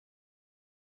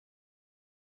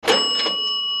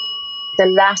the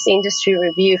last industry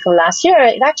review from last year,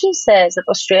 it actually says that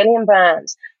Australian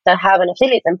brands that have an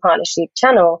affiliate and partnership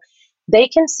channel, they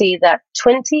can see that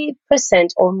 20%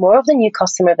 or more of the new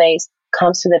customer base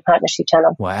comes through the partnership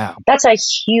channel. Wow. That's a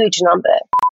huge number.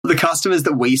 The customers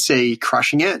that we see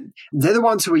crushing it, they're the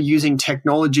ones who are using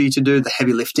technology to do the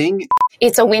heavy lifting.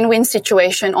 It's a win-win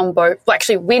situation on both. Well,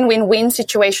 actually, win-win-win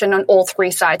situation on all three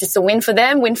sides. It's a win for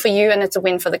them, win for you, and it's a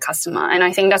win for the customer. And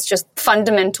I think that's just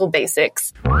fundamental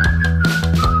basics.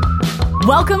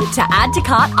 Welcome to Add to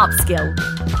Cart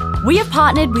Upskill. We have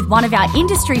partnered with one of our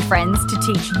industry friends to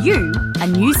teach you a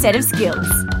new set of skills.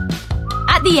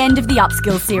 At the end of the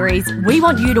Upskill series, we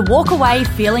want you to walk away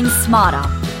feeling smarter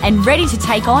and ready to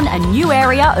take on a new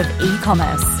area of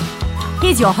e-commerce.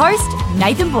 Here's your host,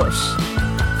 Nathan Bush.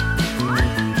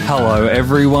 Hello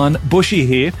everyone, Bushy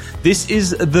here. This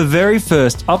is the very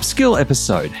first Upskill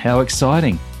episode. How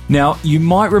exciting. Now, you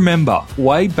might remember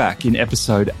way back in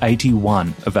episode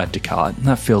 81 of Add to Cart,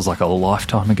 that feels like a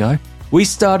lifetime ago, we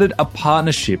started a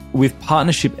partnership with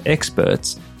partnership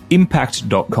experts,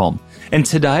 Impact.com. And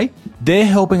today, they're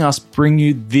helping us bring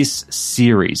you this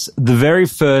series, the very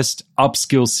first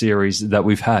Upskill series that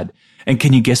we've had. And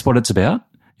can you guess what it's about?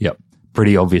 Yep,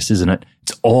 pretty obvious, isn't it?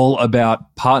 It's all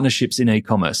about partnerships in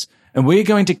e-commerce. And we're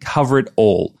going to cover it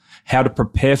all. How to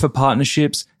prepare for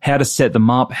partnerships, how to set them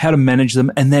up, how to manage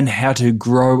them, and then how to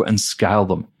grow and scale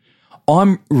them.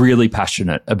 I'm really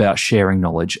passionate about sharing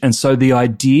knowledge. And so the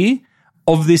idea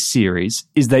of this series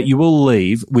is that you will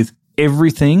leave with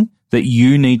everything that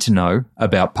you need to know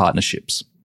about partnerships.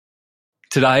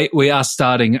 Today, we are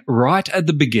starting right at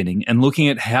the beginning and looking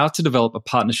at how to develop a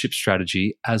partnership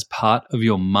strategy as part of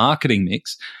your marketing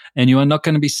mix. And you are not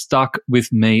going to be stuck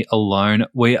with me alone.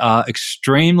 We are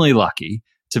extremely lucky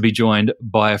to be joined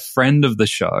by a friend of the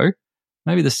show,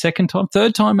 maybe the second time,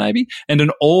 third time maybe, and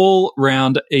an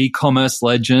all-round e-commerce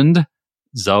legend,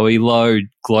 Zoe Lowe,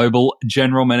 Global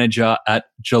General Manager at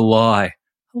July.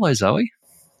 Hello, Zoe.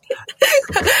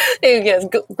 Yes,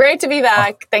 great to be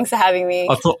back. Thanks for having me.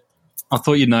 I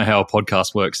thought you'd know how a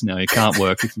podcast works now. You can't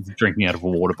work if you're drinking out of a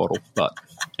water bottle. But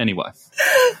anyway.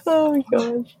 Oh, my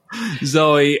gosh.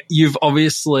 Zoe, you've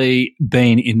obviously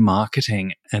been in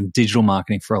marketing and digital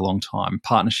marketing for a long time.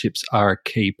 Partnerships are a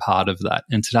key part of that.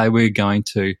 And today we're going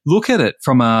to look at it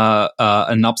from an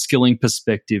upskilling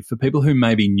perspective for people who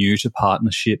may be new to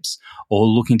partnerships or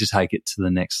looking to take it to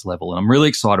the next level. And I'm really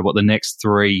excited what the next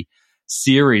three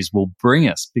series will bring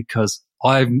us because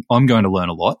I'm going to learn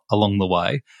a lot along the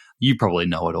way. You probably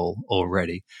know it all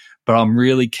already, but I'm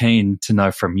really keen to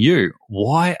know from you,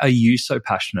 why are you so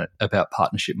passionate about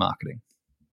partnership marketing?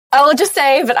 I'll just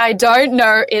say that I don't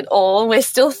know it all. We're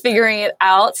still figuring it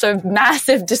out, so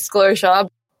massive disclosure.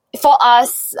 For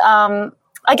us, I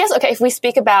guess, okay, if we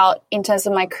speak about in terms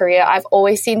of my career, I've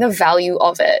always seen the value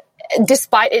of it,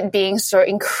 despite it being so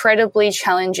incredibly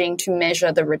challenging to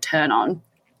measure the return on.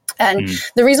 And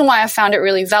the reason why I found it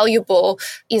really valuable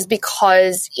is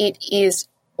because it is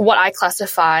what I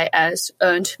classify as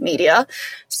earned media.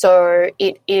 So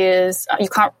it is,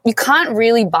 you can't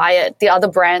really buy it. The other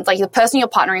brand, like the person you're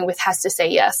partnering with has to say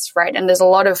yes, right? And there's a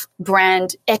lot of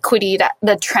brand equity that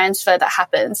the transfer that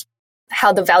happens,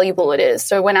 how the valuable it is.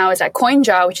 So when I was at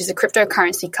CoinJar, which is a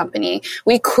cryptocurrency company,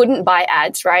 we couldn't buy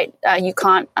ads, right? You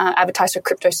can't advertise for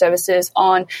crypto services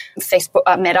on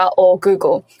Facebook, Meta or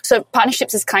Google. So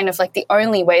partnerships is kind of like the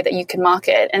only way that you can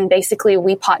market. And basically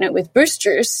we partnered with Boost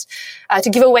Juice to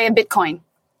give away a Bitcoin,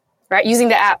 right? Using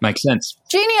the app. Makes sense.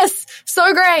 Genius.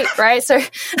 So great, right? So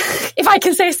if I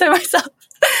can say so myself.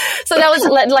 So that was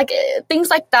like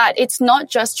things like that. It's not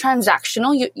just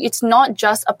transactional. It's not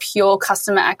just a pure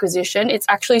customer acquisition. It's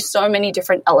actually so many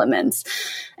different elements.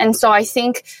 And so I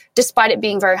think despite it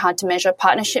being very hard to measure,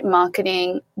 partnership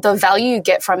marketing, the value you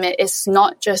get from it is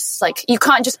not just like, you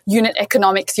can't just unit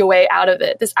economics your way out of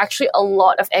it. There's actually a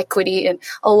lot of equity and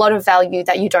a lot of value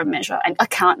that you don't measure and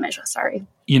can't measure, sorry.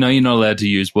 You know, you're not allowed to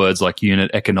use words like unit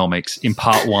economics in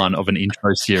part one of an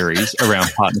intro series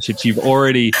around partnerships. You've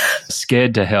already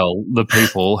scared to hell the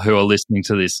people who are listening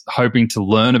to this, hoping to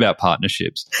learn about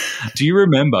partnerships. Do you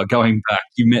remember going back,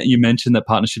 you mentioned that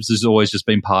partnerships has always just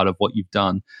been part of what you've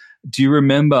done. Do you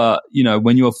remember, you know,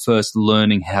 when you were first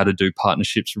learning how to do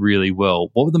partnerships really well,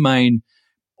 what were the main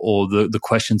or the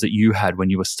questions that you had when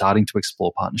you were starting to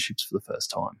explore partnerships for the first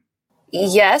time?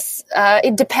 Yes,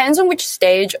 it depends on which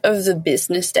stage of the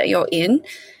business that you're in.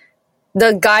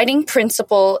 The guiding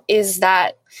principle is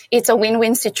that it's a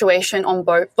win-win situation on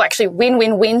both, well, actually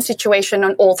win-win-win situation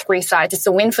on all three sides. It's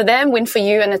a win for them, win for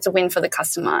you, and it's a win for the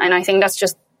customer. And I think that's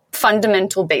just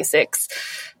fundamental basics.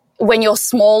 When you're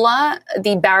smaller,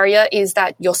 the barrier is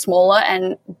that you're smaller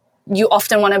and you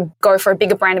often want to go for a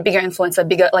bigger brand, a bigger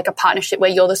influencer, like a partnership where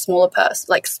you're the smaller person.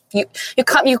 Like you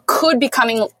could be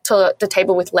coming to the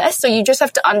table with less. So you just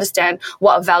have to understand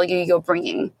what value you're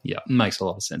bringing. Yeah, makes a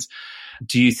lot of sense.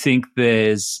 Do you think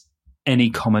there's any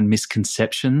common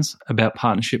misconceptions about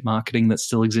partnership marketing that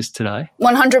still exist today?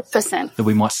 100%. That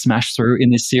we might smash through in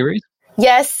this series?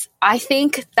 Yes, I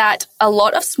think that a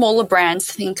lot of smaller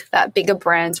brands think that bigger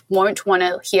brands won't want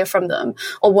to hear from them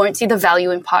or won't see the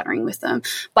value in partnering with them.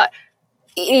 But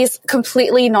it is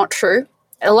completely not true.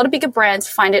 A lot of bigger brands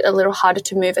find it a little harder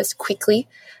to move as quickly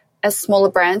as smaller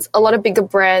brands. A lot of bigger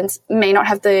brands may not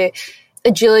have the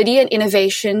agility and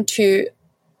innovation to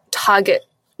target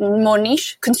more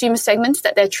niche consumer segments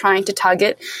that they're trying to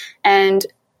target. And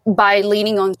by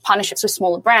leaning on partnerships with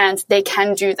smaller brands, they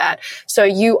can do that. So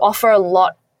you offer a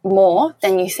lot more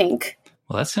than you think.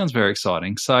 Well, that sounds very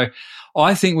exciting. So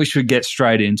I think we should get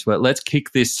straight into it. Let's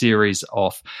kick this series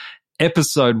off.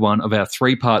 Episode 1 of our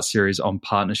 3-part series on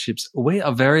partnerships. We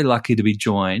are very lucky to be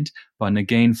joined by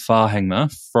Negin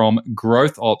Farhangma from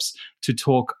Growth Ops to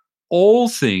talk all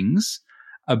things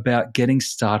about getting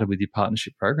started with your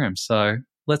partnership program. So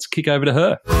let's kick over to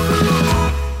her.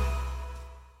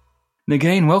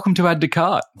 Negin, welcome to Add to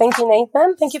Cart. Thank you,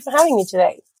 Nathan. Thank you for having me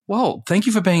today. Well, thank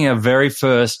you for being our very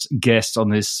first guest on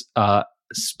this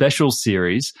special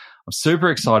series. I'm super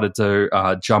excited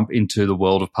to jump into the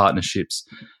world of partnerships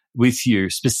with you,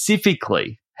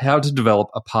 specifically how to develop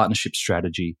a partnership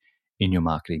strategy in your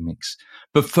marketing mix.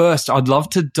 But first, I'd love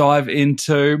to dive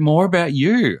into more about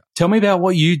you. Tell me about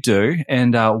what you do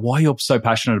and why you're so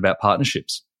passionate about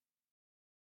partnerships.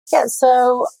 Yeah,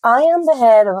 so I am the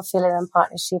head of affiliate and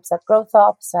partnerships at Growth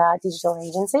Ops, a digital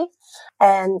agency.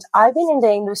 And I've been in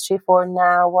the industry for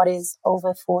now, what is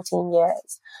over 14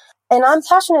 years. And I'm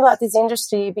passionate about this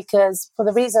industry because for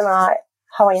the reason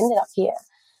how I ended up here.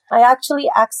 I actually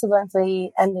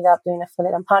accidentally ended up doing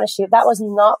affiliate and partnership. That was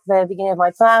not the beginning of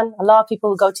my plan. A lot of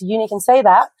people who go to uni can say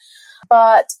that.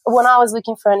 But when I was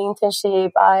looking for an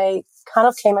internship, I kind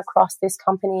of came across this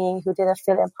company who did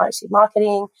affiliate and partnership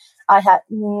marketing. I had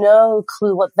no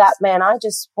clue what that meant. I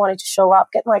just wanted to show up,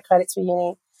 get my credits for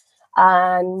uni,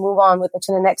 and move on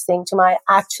to the next thing, to my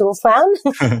actual plan.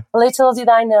 Little did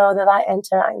I know that I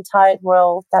entered an entire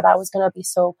world that I was going to be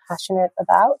so passionate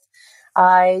about.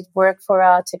 I worked for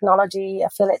a technology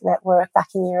affiliate network back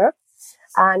in Europe,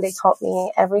 and they taught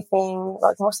me everything,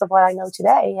 like most of what I know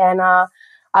today. And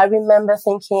I remember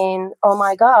thinking, oh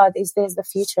my God, is this the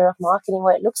future of marketing,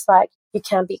 what it looks like? You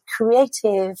can be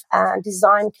creative and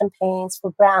design campaigns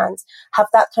for brands, have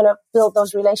that kind of build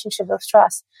those relationships of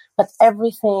trust. But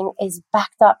everything is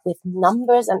backed up with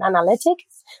numbers and analytics.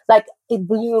 Like, it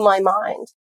blew my mind.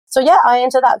 So yeah, I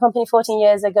entered that company 14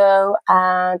 years ago,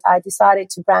 and I decided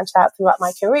to branch out throughout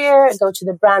my career, go to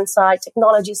the brand side,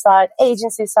 technology side,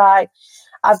 agency side.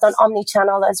 I've done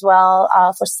omni-channel as well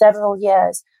for several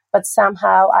years, but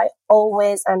somehow I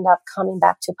always end up coming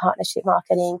back to partnership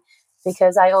marketing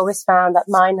because I always found that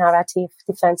my narrative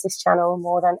defends this channel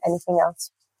more than anything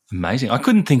else. Amazing. I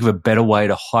couldn't think of a better way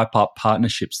to hype up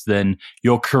partnerships than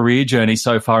your career journey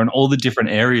so far and all the different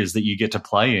areas that you get to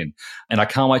play in. And I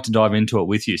can't wait to dive into it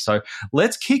with you. So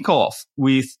let's kick off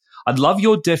with, I'd love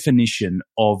your definition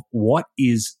of what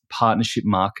is partnership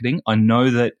marketing. I know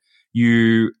that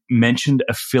you mentioned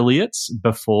affiliates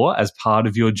before as part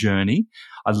of your journey.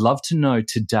 I'd love to know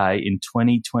today in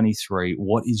 2023,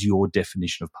 what is your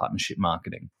definition of partnership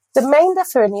marketing? The main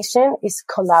definition is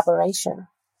collaboration.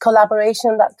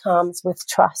 Collaboration that comes with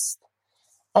trust.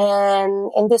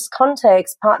 And in this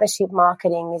context, partnership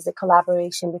marketing is a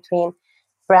collaboration between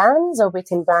brands or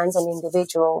between brands and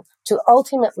individuals to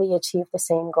ultimately achieve the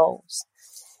same goals.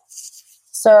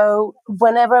 So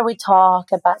whenever we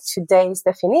talk about today's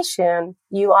definition,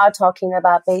 you are talking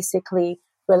about basically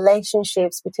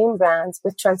relationships between brands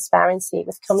with transparency,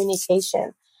 with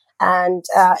communication and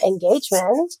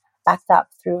engagement backed up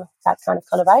through that kind of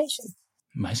collaboration.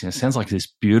 Amazing. It sounds like this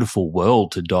beautiful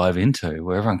world to dive into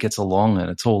where everyone gets along and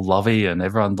it's all lovey and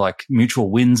everyone like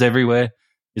mutual wins everywhere.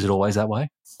 Is it always that way?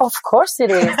 Of course it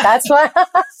is. That's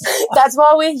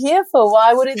why we're here for.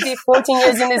 Why would it be 14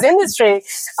 years in this industry?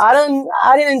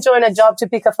 I didn't join a job to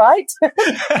pick a fight.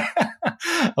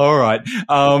 All right.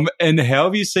 And how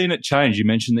have you seen it change? You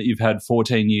mentioned that you've had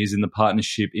 14 years in the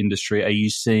partnership industry. Are you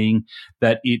seeing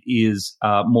that it is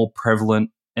more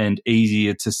prevalent and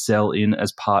easier to sell in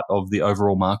as part of the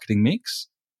overall marketing mix?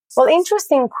 Well,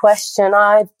 interesting question.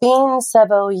 I've been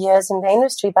several years in the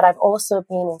industry, but I've also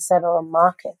been in several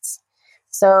markets.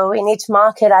 So in each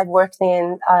market I've worked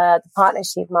in, the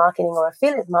partnership marketing or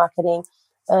affiliate marketing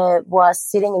was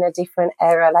sitting in a different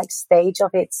era, like stage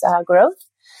of its growth.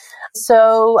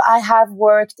 So I have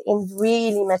worked in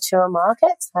really mature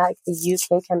markets, like the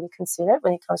UK can be considered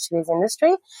when it comes to this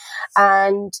industry.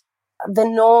 And the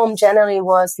norm generally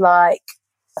was like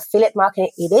affiliate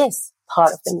marketing. It is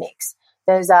part of the mix.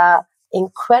 There's a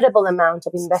incredible amount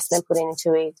of investment put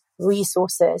into it,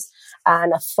 resources,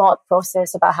 and a thought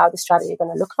process about how the strategy is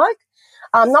going to look like.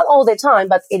 Not all the time,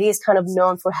 but it is kind of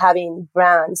known for having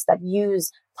brands that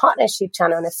use partnership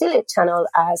channel and affiliate channel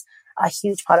as a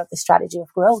huge part of the strategy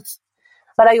of growth.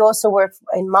 But I also work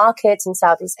in markets in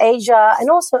Southeast Asia and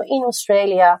also in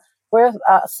Australia, where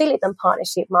affiliate and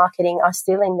partnership marketing are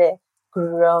still in the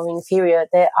growing period.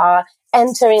 They are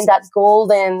entering that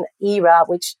golden era,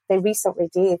 which they recently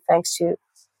did thanks to,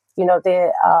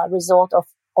 the result of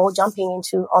all jumping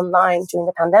into online during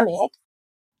the pandemic.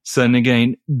 So,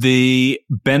 Nagin, the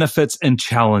benefits and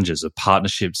challenges of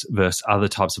partnerships versus other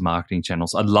types of marketing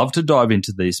channels. I'd love to dive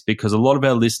into this because a lot of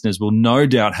our listeners will no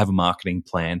doubt have a marketing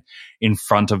plan in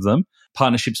front of them.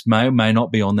 Partnerships may or may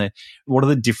not be on there. What are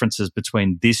the differences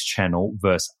between this channel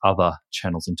versus other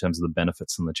channels in terms of the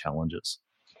benefits and the challenges?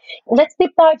 Let's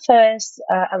deep dive first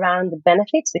around the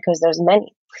benefits because there's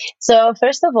many. So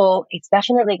first of all, it's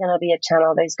definitely going to be a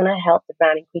channel that is going to help the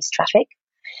brand increase traffic.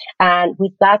 And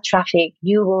with that traffic,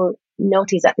 you will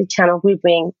notice that the channel will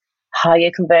bring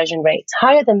higher conversion rates,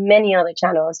 higher than many other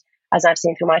channels, as I've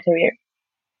seen through my career.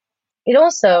 It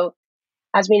also,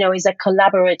 as we know, is a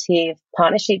collaborative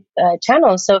partnership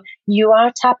channel. So you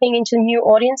are tapping into new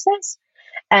audiences.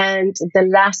 And the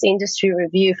last industry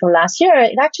review from last year,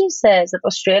 it actually says that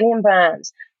Australian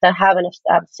brands that have an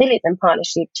affiliate and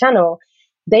partnership channel,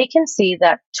 they can see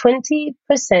that 20%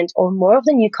 or more of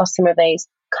the new customer base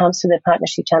comes to the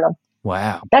partnership channel.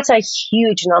 Wow. That's a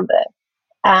huge number.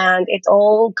 And it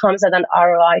all comes at an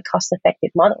ROI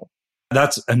cost-effective model.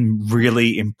 That's a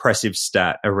really impressive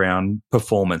stat around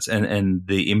performance and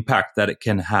the impact that it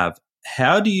can have.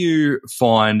 How do you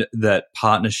find that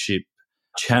partnership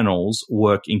channels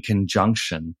work in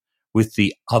conjunction with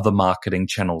the other marketing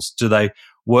channels? Do they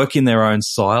work in their own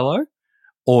silo?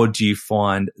 Or do you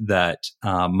find that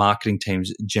marketing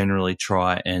teams generally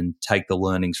try and take the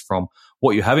learnings from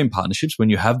what you have in partnerships when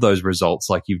you have those results,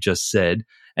 like you've just said,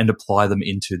 and apply them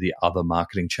into the other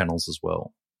marketing channels as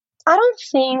well? I don't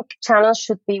think channels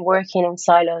should be working in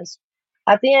silos.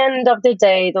 At the end of the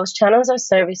day, those channels are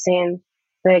servicing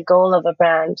the goal of a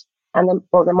brand and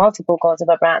the multiple goals of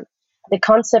a brand. The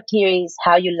concept here is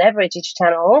how you leverage each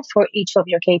channel for each of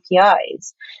your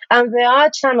KPIs. And there are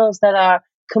channels that are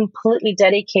completely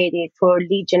dedicated for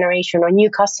lead generation or new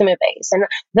customer base, and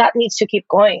that needs to keep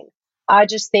going. I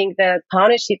just think that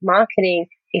partnership marketing,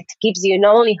 it gives you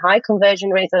not only high conversion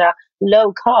rates that are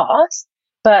low cost,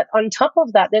 but on top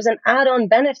of that, there's an add-on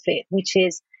benefit, which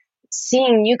is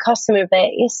seeing new customer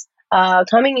base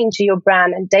coming into your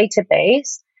brand and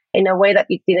database in a way that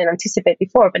you didn't anticipate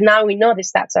before. But now we know the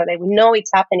stats are there. We know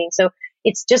it's happening. So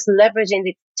it's just leveraging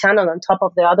the channel on top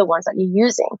of the other ones that you're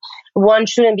using. One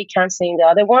shouldn't be canceling the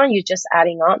other one. You're just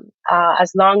adding on.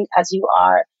 As long as you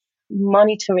are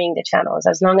monitoring the channels,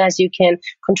 as long as you can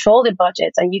control the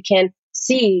budgets and you can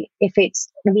see if it's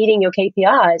meeting your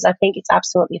KPIs, I think it's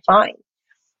absolutely fine.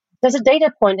 There's a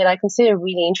data point that I consider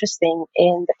really interesting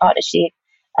in the partnership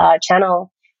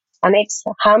channel, and it's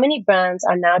how many brands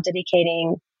are now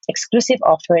dedicating exclusive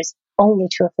offers only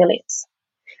to affiliates.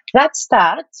 That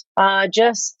stat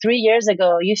just 3 years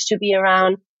ago used to be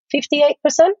around 58%.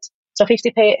 So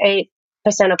 58%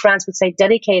 of brands would say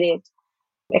dedicated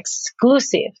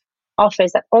exclusive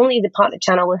offers that only the partner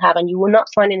channel will have, and you will not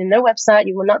find it in their website,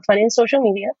 you will not find it in social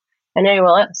media and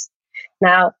anywhere else.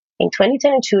 Now, in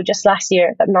 2022, just last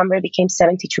year, that number became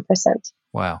 72%.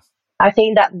 Wow. I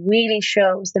think that really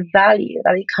shows the value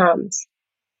that it comes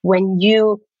when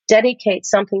you dedicate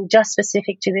something just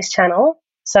specific to this channel,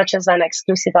 such as an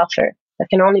exclusive offer that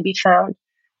can only be found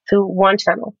through one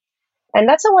channel. And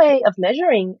that's a way of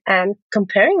measuring and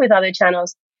comparing with other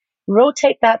channels.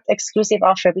 Rotate that exclusive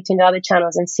offer between the other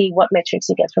channels and see what metrics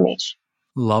you get from each.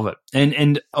 Love it.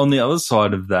 And on the other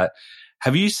side of that,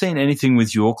 have you seen anything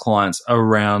with your clients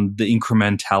around the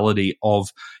incrementality of,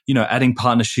 adding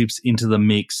partnerships into the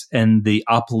mix and the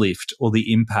uplift or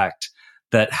the impact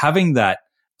that having that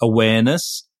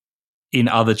awareness in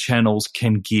other channels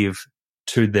can give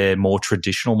to their more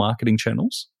traditional marketing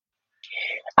channels?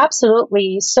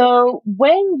 Absolutely. So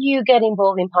when you get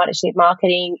involved in partnership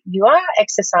marketing, you are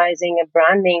exercising a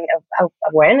branding of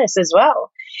awareness as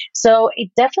well. So it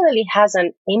definitely has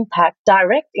an impact,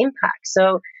 direct impact.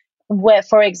 So where,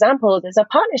 for example, there's a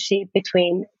partnership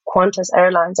between Qantas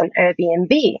Airlines and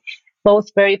Airbnb,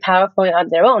 both very powerful on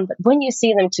their own. But when you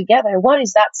see them together, what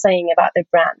is that saying about the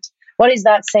brand? What is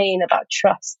that saying about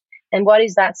trust? And what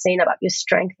is that saying about your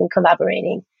strength in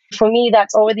collaborating? For me,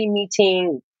 that's already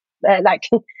meeting,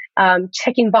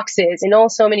 checking boxes in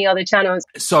so many other channels.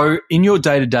 So in your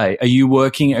day-to-day, are you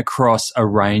working across a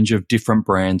range of different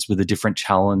brands with a different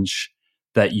challenge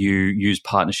that you use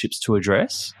partnerships to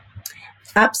address?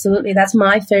 Absolutely. That's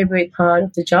my favorite part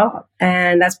of the job.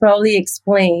 And that's probably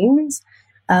explains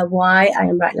why I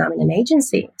am right now in an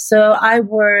agency. So I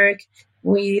work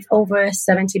with over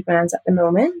 70 brands at the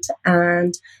moment,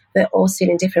 and they're all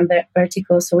sitting in different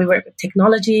verticals. So we work with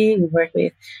technology, we work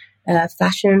with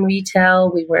fashion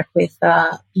retail, we work with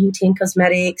beauty and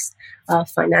cosmetics,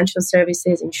 financial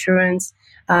services, insurance,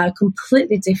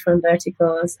 completely different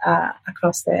verticals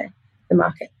across the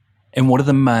market. And what are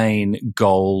the main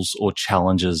goals or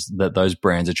challenges that those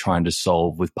brands are trying to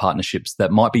solve with partnerships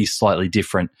that might be slightly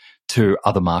different to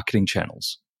other marketing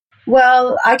channels?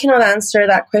 Well, I cannot answer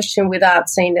that question without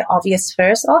saying the obvious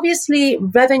first. Obviously,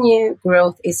 revenue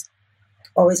growth is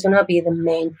always going to be the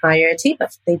main priority,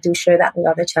 but they do share that with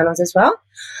other channels as well.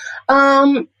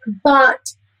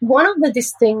 But one of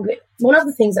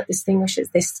the things that distinguishes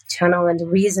this channel and the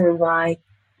reason why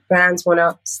brands want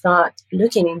to start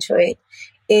looking into it,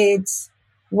 it's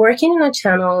working in a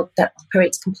channel that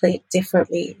operates completely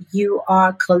differently. You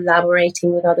are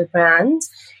collaborating with other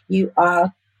brands. You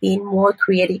are being more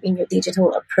creative in your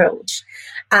digital approach.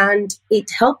 And it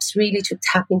helps really to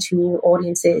tap into new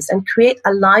audiences and create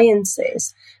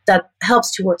alliances that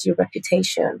helps towards your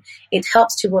reputation. It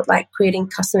helps toward creating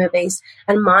customer base.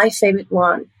 And my favorite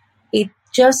one, it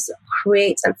just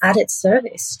creates an added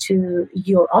service to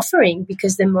your offering,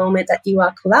 because the moment that you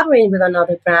are collaborating with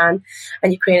another brand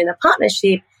and you're creating a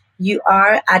partnership, you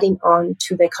are adding on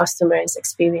to the customer's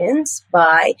experience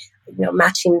by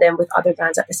matching them with other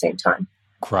brands at the same time.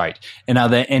 Great. And are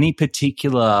there any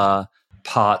particular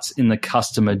parts in the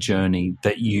customer journey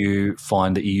that you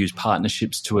find that you use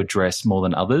partnerships to address more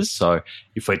than others? So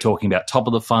if we're talking about top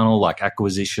of the funnel, like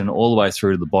acquisition, all the way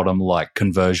through to the bottom, like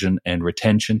conversion and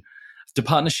retention, do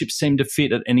partnerships seem to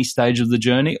fit at any stage of the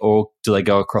journey, or do they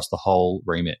go across the whole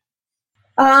remit?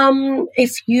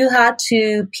 If you had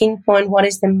to pinpoint what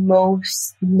is the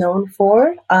most known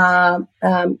for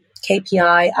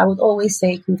KPI, I would always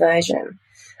say conversion.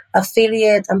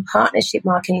 Affiliate and partnership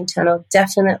marketing channel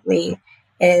definitely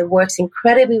works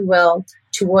incredibly well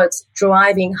towards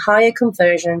driving higher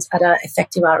conversions at an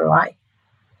effective ROI.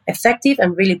 Effective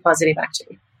and really positive,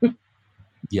 actually.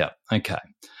 Yeah, okay.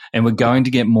 And we're going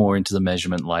to get more into the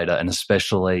measurement later, and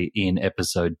especially in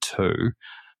episode 2.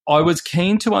 I was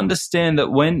keen to understand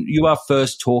that when you are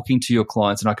first talking to your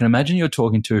clients, and I can imagine you're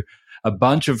talking to a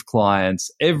bunch of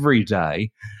clients every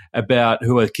day about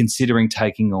who are considering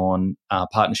taking on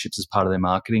partnerships as part of their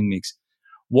marketing mix,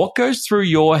 what goes through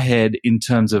your head in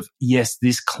terms of, yes,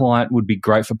 this client would be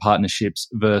great for partnerships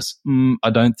versus, I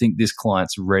don't think this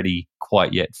client's ready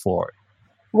quite yet for it?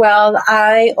 Well,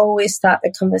 I always start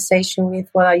the conversation with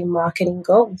what are your marketing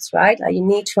goals, right? You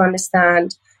need to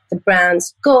understand the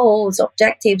brand's goals,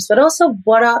 objectives, but also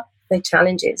what are the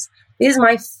challenges. This is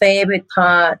my favorite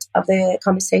part of the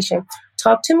conversation.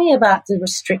 Talk to me about the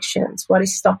restrictions. What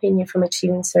is stopping you from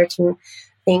achieving certain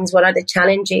things? What are the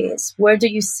challenges? Where do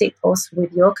you sit also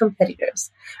with your competitors?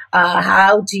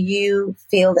 How do you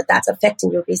feel that that's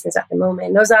affecting your business at the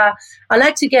moment? I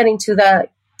like to get into the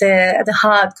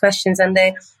hard questions and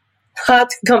the hard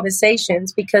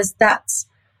conversations, because that's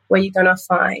where you're going to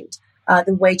find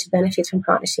the way to benefit from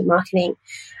partnership marketing.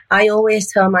 I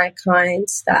always tell my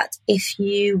clients that if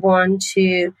you want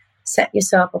to set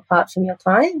yourself apart from your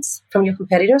competitors,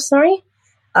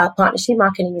 partnership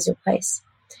marketing is your place.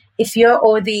 If you're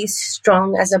already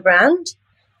strong as a brand,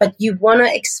 but you want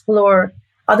to explore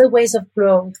other ways of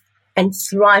growth and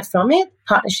thrive from it,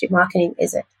 partnership marketing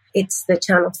is it. It's the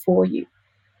channel for you.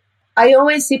 I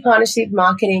always see partnership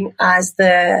marketing as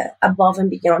the above and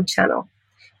beyond channel,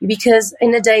 because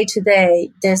in the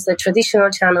day-to-day, there's the traditional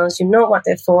channels, you know what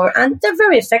they're for, and they're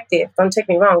very effective. Don't take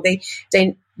me wrong.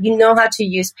 You know how to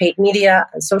use paid media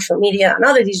and social media and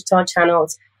other digital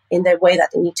channels in the way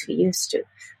that they need to be used to.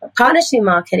 But partnership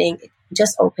marketing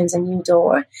just opens a new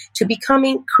door to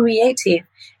becoming creative,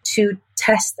 to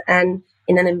test and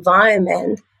in an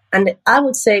environment. And I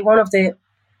would say one of the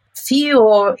few,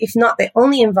 or if not the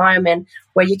only environment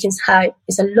where you can have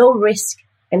is a low risk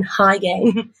and high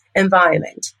gain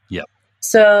environment. Yeah.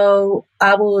 So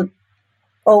I would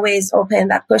always open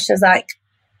that questions like,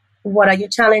 what are your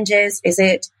challenges? Is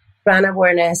it brand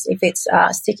awareness? If it's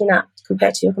sticking out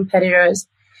compared to your competitors,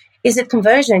 is it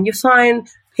conversion? You find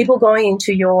people going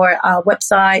into your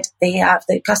website, they have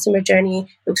the customer journey,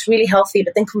 looks really healthy,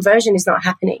 but then conversion is not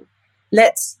happening.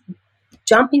 Let's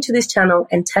jump into this channel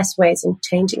and test ways in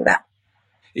changing that.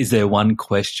 Is there one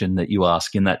question that you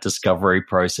ask in that discovery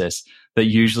process that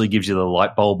usually gives you the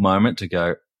light bulb moment to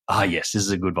go, yes, this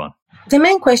is a good one? The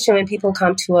main question when people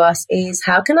come to us is,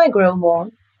 how can I grow more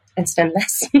and spend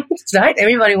less? Right?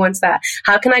 Everybody wants that.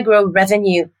 How can I grow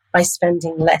revenue by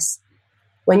spending less?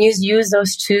 When you use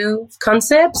those two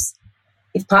concepts,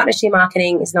 if partnership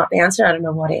marketing is not the answer, I don't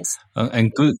know what is.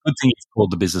 And good thing it's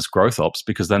called the business growth ops,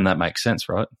 because then that makes sense,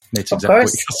 right? That's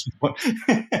exactly what you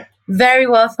want. Very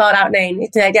well thought out name.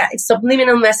 It's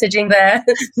subliminal messaging there.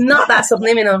 Not that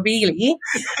subliminal, really.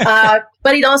 But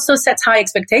it also sets high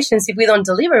expectations. If we don't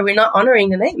deliver, we're not honoring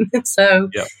the name. So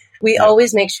we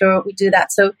always make sure we do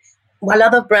that. So a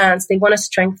lot of brands, they want to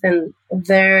strengthen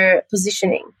their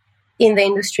positioning in the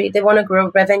industry. They want to grow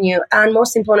revenue. And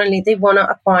most importantly, they want to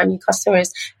acquire new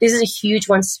customers. This is a huge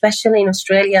one, especially in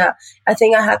Australia. I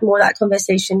think I had more of that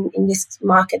conversation in this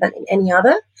market than in any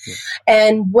other. Yeah.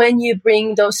 And when you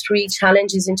bring those three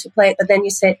challenges into play, but then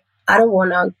you say, I don't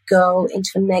want to go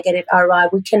into negative ROI.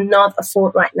 We cannot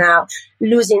afford right now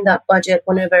losing that budget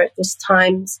whenever there's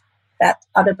times that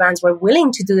other brands were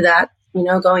willing to do that,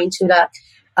 going to that,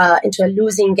 into a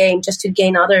losing game just to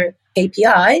gain other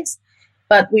KPIs.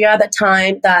 But we are at the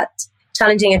time that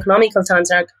challenging economical times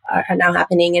are now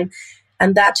happening.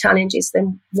 And that challenge is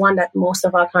the one that most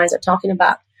of our clients are talking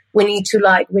about. We need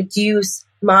to reduce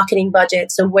marketing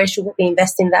budget. So where should we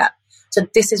invest in that? So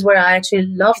this is where I actually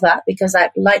love that, because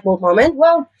light bulb moment.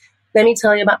 Well, let me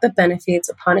tell you about the benefits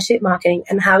of partnership marketing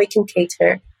and how it can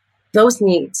cater those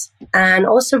needs and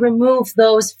also remove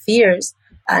those fears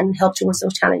and help towards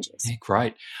those challenges. Yeah,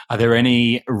 great. Are there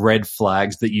any red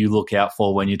flags that you look out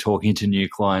for when you're talking to new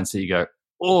clients that you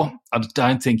go, I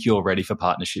don't think you're ready for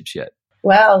partnerships yet?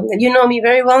 Well, you know me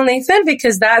very well, Nathan,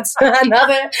 because that's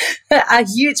a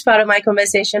huge part of my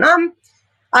conversation.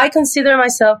 I consider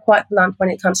myself quite blunt when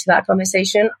it comes to that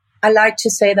conversation. I like to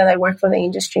say that I work for the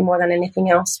industry more than anything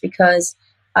else, because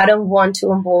I don't want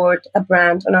to onboard a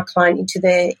brand or a client into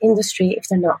the industry if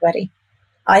they're not ready.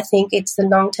 I think it's the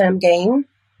long-term game,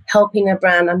 helping a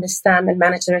brand understand and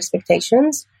manage their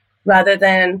expectations rather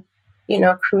than,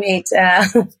 create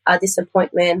a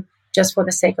disappointment just for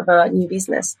the sake of a new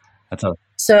business.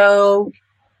 So,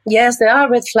 yes, there are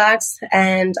red flags,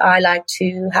 and I like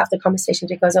to have the conversation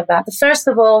because of that. The first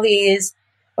of all is,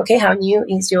 okay, how new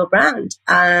is your brand?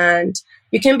 And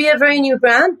you can be a very new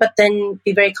brand, but then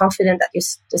be very confident that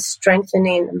the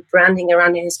strengthening and branding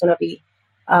around it is going to be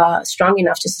strong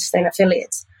enough to sustain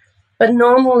affiliates. But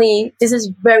normally, this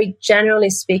is very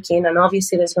generally speaking, and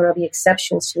obviously there's going to be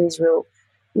exceptions to this rule.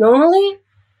 Normally,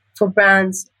 for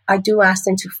brands, I do ask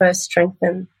them to first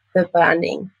strengthen the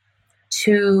branding,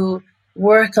 to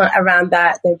work around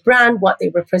that, their brand, what they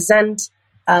represent,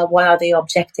 what are their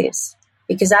objectives.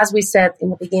 Because as we said in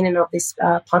the beginning of this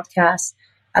podcast,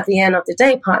 at the end of the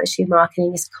day, partnership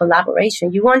marketing is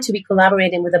collaboration. You want to be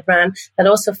collaborating with a brand that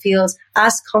also feels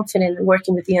as confident in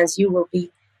working with you as you will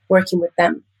be working with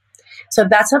them. So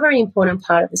that's a very important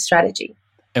part of the strategy.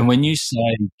 And when you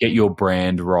say get your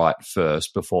brand right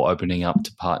first before opening up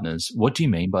to partners, what do you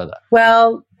mean by that?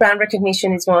 Well, brand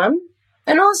recognition is one.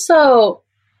 And also,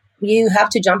 you have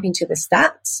to jump into the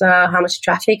stats. How much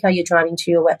traffic are you driving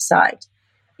to your website?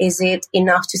 Is it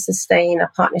enough to sustain a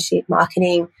partnership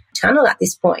marketing channel at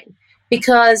this point?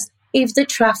 Because if the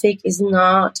traffic is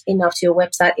not enough to your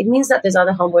website, it means that there's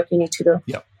other homework you need to do.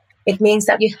 Yep. It means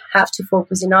that you have to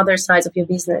focus in other sides of your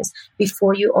business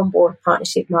before you onboard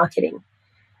partnership marketing.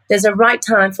 There's a right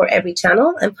time for every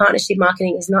channel, and partnership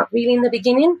marketing is not really in the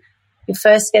beginning. You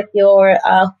first get your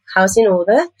house in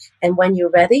order, and when you're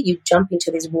ready, you jump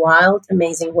into this wild,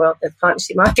 amazing world that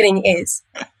partnership marketing is.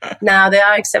 Now, there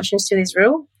are exceptions to this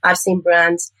rule. I've seen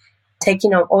brands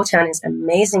taking on all channels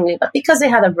amazingly, but because they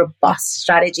had a robust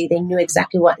strategy, they knew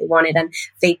exactly what they wanted, and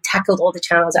they tackled all the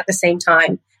channels at the same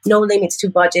time. No limits to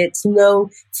budgets, no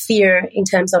fear in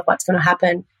terms of what's going to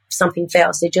happen if something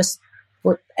fails. They just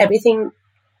put everything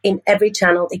in every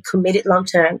channel. They committed long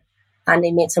term, and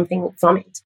they made something from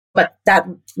it. But that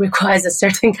requires a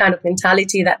certain kind of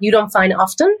mentality that you don't find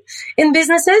often in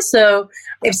businesses. So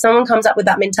if someone comes up with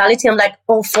that mentality, I'm like,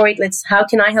 oh, for it. How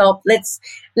can I help?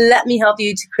 Let me help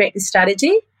you to create this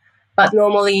strategy. But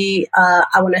normally,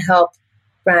 I want to help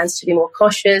brands to be more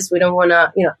cautious. We don't want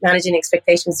to, managing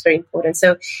expectations is very important.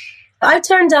 So I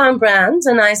turned down brands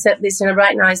and I said, listen,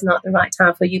 right now is not the right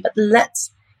time for you, but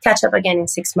let's catch up again in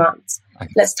 6 months.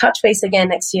 Okay. Let's touch base again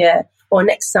next year or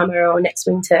next summer or next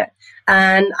winter.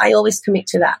 And I always commit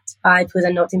to that. I put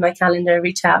a note in my calendar,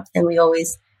 reach out, and we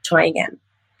always try again.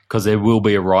 Because there will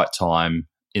be a right time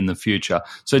in the future.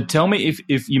 So tell me,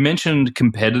 if you mentioned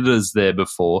competitors there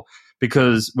before,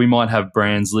 because we might have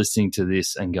brands listening to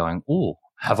this and going, oh,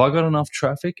 have I got enough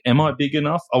traffic? Am I big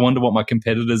enough? I wonder what my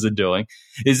competitors are doing.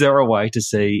 Is there a way to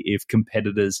see if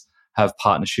competitors have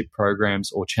partnership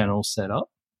programs or channels set up?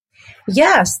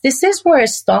 Yes, this is where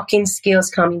stalking skills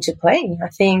come into play. I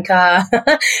think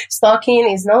stalking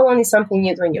is not only something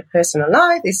you do in your personal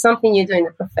life, it's something you do in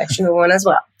the professional one as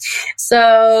well.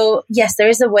 So yes, there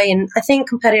is a way, and I think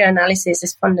competitor analysis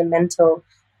is fundamental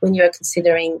when you're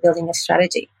considering building a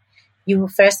strategy. You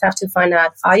first have to find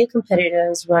out, are your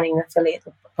competitors running an affiliate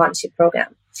or partnership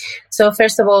program? So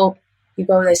first of all, you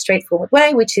go the straightforward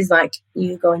way, which is like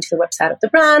you go into the website of the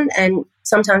brand, and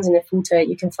sometimes in the footer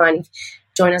you can find,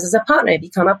 join us as a partner,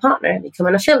 become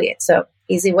an affiliate. So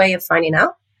easy way of finding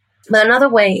out. But another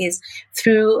way is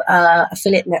through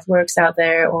affiliate networks out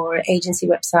there or agency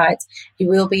websites, you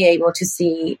will be able to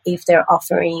see if they're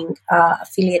offering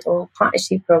affiliate or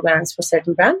partnership programs for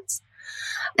certain brands.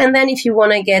 And then if you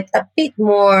want to get a bit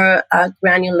more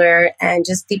granular and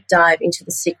just deep dive into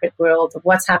the secret world of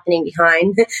what's happening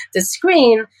behind the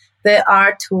screen, there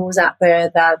are tools out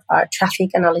there that are traffic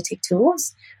analytic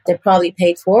tools. They're probably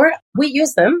paid for. We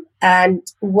use them. And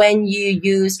when you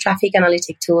use traffic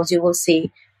analytic tools, you will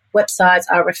see websites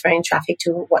are referring traffic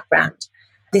to what brand.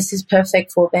 This is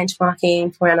perfect for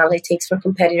benchmarking, for analytics, for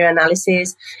competitor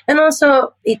analysis. And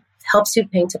also it helps you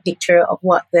paint a picture of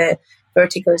what the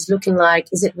vertical is looking like.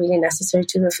 Is it really necessary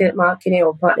to do affiliate marketing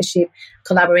or partnership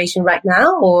collaboration right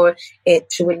now? Or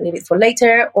should we leave it for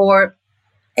later? Or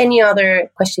any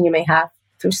other question you may have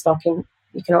through stalking,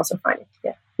 you can also find it.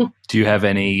 Yeah. Do you have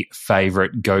any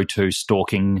favorite go-to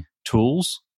stalking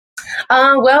tools?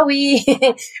 Well, we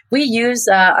use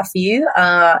a few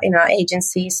in our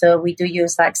agency. So we do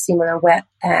use like SimilarWeb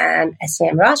and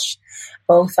SEMrush.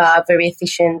 Both are very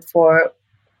efficient for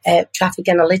traffic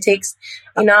analytics.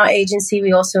 In our agency,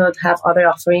 we also have other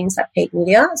offerings like paid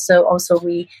media. So also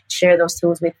we share those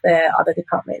tools with other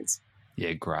departments.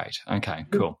 Yeah, great. Okay,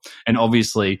 cool. And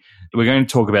obviously, we're going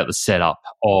to talk about the setup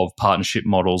of partnership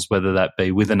models, whether that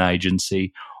be with an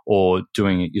agency or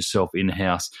doing it yourself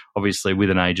in-house. Obviously, with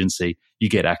an agency, you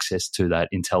get access to that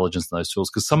intelligence and those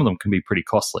tools because some of them can be pretty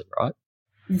costly, right?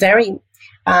 Very.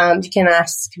 You can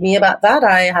ask me about that.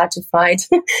 I had to fight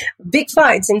big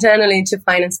fights internally to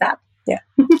finance that. Yeah.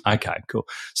 Okay, cool.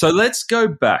 So let's go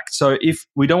back. So if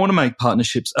we don't want to make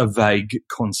partnerships a vague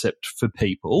concept for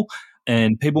people,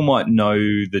 and people might know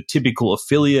the typical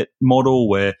affiliate model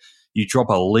where you drop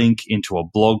a link into a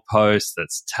blog post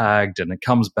that's tagged and it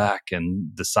comes back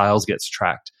and the sales gets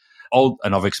tracked.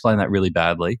 And I've explained that really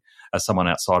badly as someone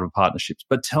outside of partnerships.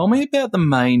 But tell me about the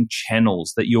main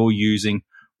channels that you're using,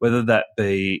 whether that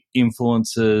be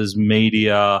influencers,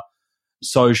 media,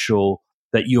 social,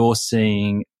 that you're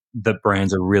seeing that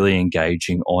brands are really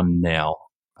engaging on now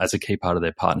as a key part of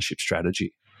their partnership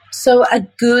strategy. So a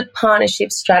good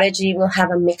partnership strategy will have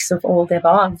a mix of all the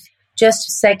above. Just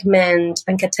to segment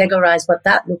and categorize what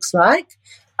that looks like,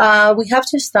 we have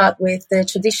to start with the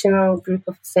traditional group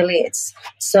of affiliates.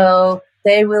 So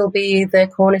they will be the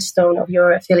cornerstone of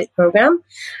your affiliate program.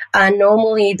 And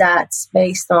normally that's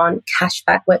based on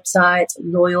cashback websites,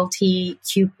 loyalty,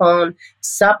 coupon,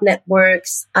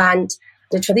 sub-networks, and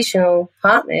the traditional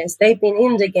partners. They've been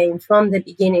in the game from the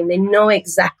beginning. They know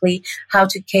exactly how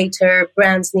to cater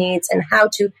brands' needs and how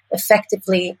to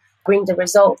effectively bring the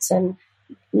results. And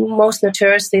most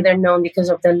notoriously, they're known because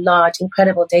of their large,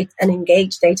 incredible data and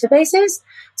engaged databases.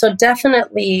 So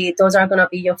definitely, those are going to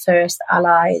be your first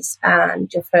allies and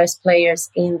your first players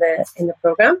in the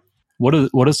program. What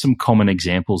are some common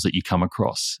examples that you come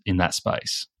across in that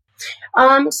space?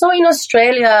 So in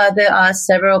Australia, there are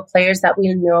several players that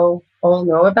we all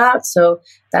know about. So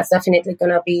that's definitely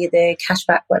going to be the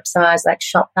cashback websites like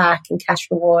Shopback and Cash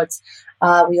Rewards.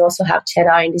 We also have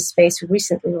Cheddar in this space who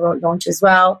recently launched as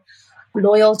well.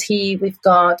 Loyalty, we've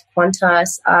got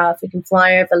Qantas, Frequent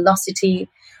Flyer, Velocity,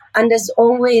 and there's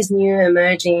always new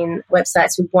emerging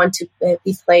websites who want to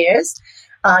be players.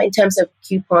 In terms of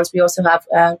coupons, we also have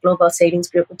Global Savings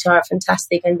Group, which are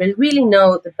fantastic and they really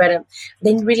know the bread.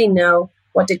 They really know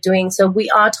what they're doing. So we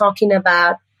are talking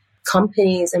about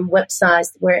companies and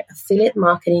websites where affiliate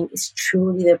marketing is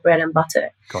truly the bread and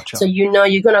butter. Gotcha. So you're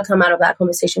going to come out of that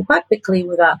conversation quite quickly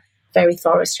with a very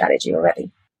thorough strategy already.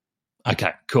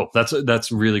 Okay, cool.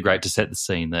 That's really great to set the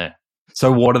scene there.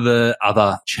 So what are the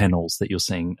other channels that you're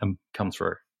seeing come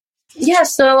through? Yeah,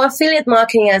 so affiliate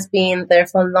marketing has been there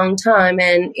for a long time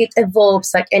and it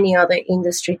evolves like any other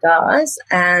industry does.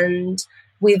 And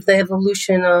with the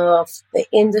evolution of the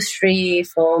industry,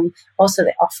 from also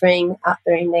the offering out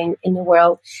there in the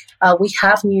world, we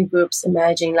have new groups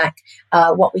emerging, like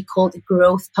what we call the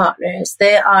growth partners.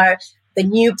 They are the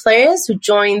new players who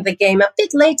join the game a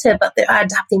bit later, but they are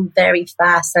adapting very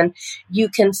fast. And you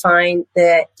can find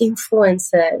the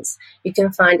influencers, you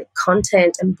can find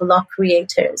content and blog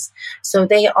creators. So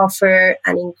they offer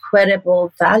an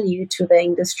incredible value to the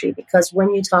industry, because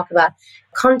when you talk about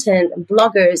content and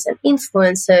bloggers and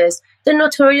influencers, they're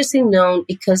notoriously known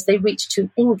because they reach to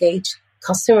engage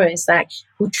customers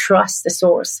who trust the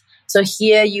source. So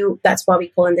here that's why we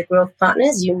call them the growth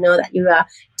partners. You know that you are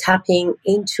tapping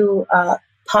into a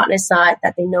partner side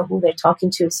that they know who they're talking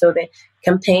to. So the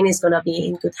campaign is going to be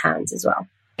in good hands as well.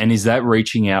 And is that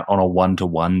reaching out on a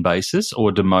one-to-one basis,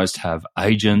 or do most have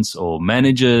agents or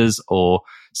managers or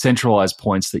centralized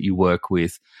points that you work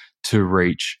with to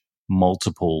reach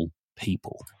multiple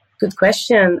people? Good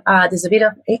question. There's a bit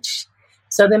of each.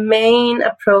 So the main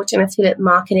approach in affiliate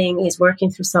marketing is working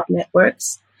through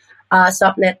sub-networks.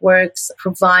 Sub-networks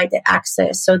provide the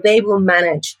access, so they will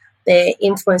manage the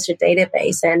influencer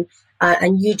database,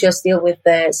 and you just deal with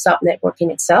the sub-network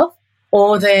in itself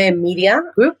or the media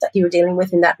group that you're dealing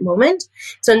with in that moment.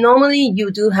 So normally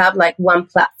you do have like one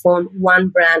platform, one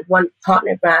brand, one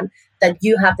partner brand that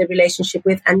you have the relationship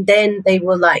with, and then they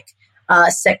will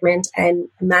segment and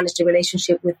manage the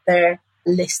relationship with their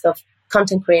list of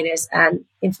content creators and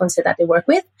influencers that they work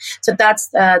with. So that's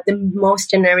the most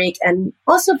generic and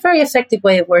also very effective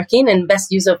way of working and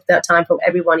best use of the time for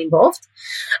everyone involved.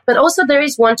 But also there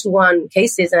is one-to-one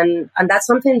cases, and that's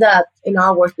something that in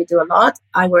our work we do a lot.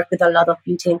 I work with a lot of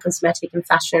beauty and cosmetic and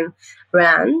fashion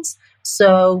brands.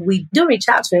 So we do reach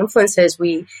out to influencers.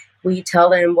 We tell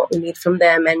them what we need from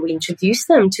them, and we introduce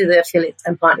them to the affiliate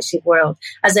and partnership world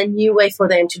as a new way for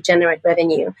them to generate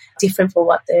revenue, different from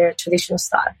what their traditional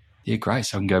style. Yeah, great.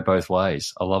 So I can go both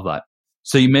ways. I love that.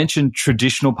 So you mentioned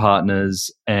traditional partners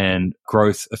and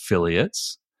growth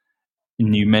affiliates,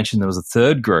 and you mentioned there was a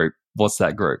third group. What's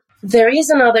that group? There is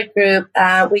another group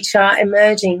which are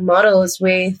emerging models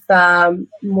with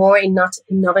more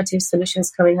innovative solutions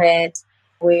coming ahead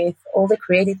with all the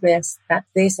creativeness that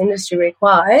this industry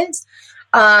requires.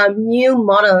 New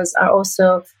models are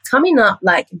also coming up,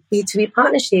 like B2B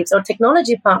partnerships or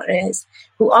technology partners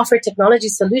who offer technology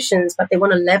solutions, but they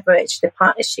want to leverage the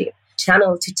partnership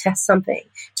channel to test something,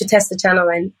 to test the channel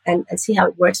and see how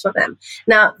it works for them.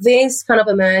 Now, these kind of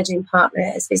emerging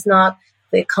partners is not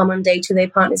the common day-to-day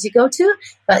partners you go to,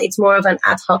 but it's more of an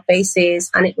ad hoc basis,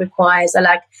 and it requires a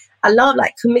lot of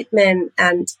commitment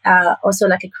and also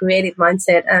a creative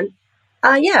mindset and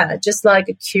just a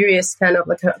curious kind of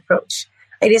approach.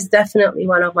 It is definitely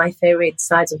one of my favorite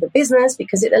sides of the business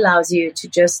because it allows you to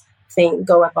just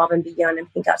go above and beyond and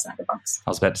think outside the box. I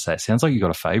was about to say, it sounds like you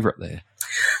got a favorite there.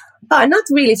 Not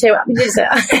really favorite.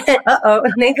 Uh-oh,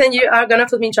 Nathan, you are going to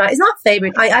put me in charge. It's not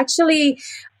favorite.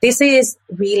 This is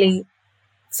really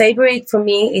favorite for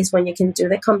me is when you can do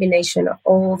the combination of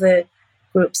all the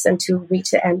groups and to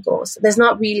reach the end goals. There's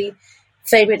not really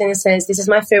favorite in a sense, this is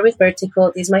my favorite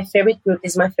vertical, this is my favorite group,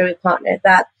 this is my favorite partner.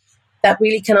 That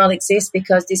really cannot exist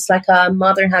because it's like a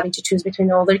mother having to choose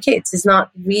between all their kids. It's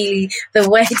not really the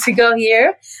way to go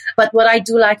here. But what I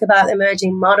do like about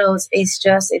emerging models is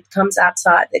just it comes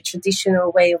outside the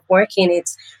traditional way of working.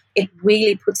 It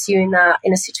really puts you in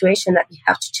a situation that you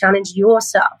have to challenge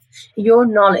yourself, your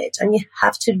knowledge, and you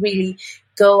have to really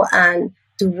go and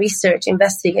do research,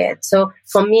 investigate. So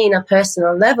for me, in a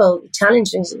personal level, it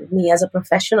challenges me as a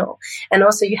professional. And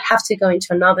also you have to go into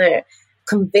another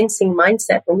convincing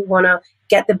mindset when you want to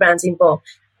get the brands involved.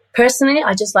 Personally,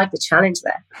 I just like the challenge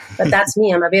there. But that's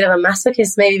me. I'm a bit of a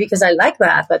masochist maybe because I like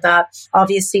that. But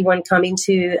obviously when coming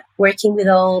to working with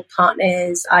all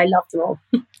partners, I love them all.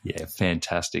 Yeah,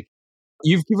 fantastic.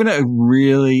 You've given a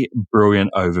really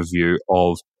brilliant overview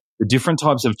of the different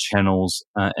types of channels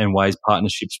and ways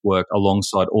partnerships work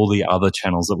alongside all the other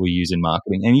channels that we use in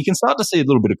marketing. And you can start to see a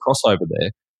little bit of crossover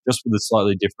there, just with a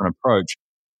slightly different approach.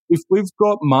 If we've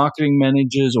got marketing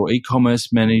managers or e-commerce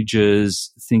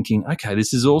managers thinking, okay,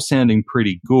 this is all sounding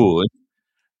pretty good,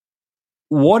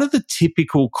 what are the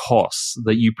typical costs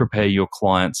that you prepare your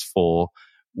clients for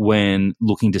when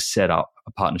looking to set up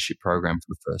a partnership program for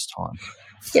the first time?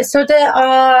 Yeah, so there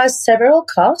are several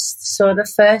costs. So the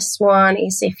first one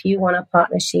is if you want a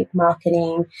partnership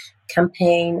marketing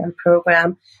campaign and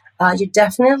program, you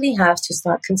definitely have to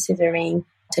start considering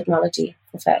technology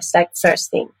first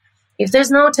thing. If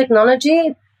there's no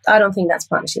technology, I don't think that's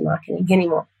partnership marketing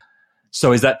anymore.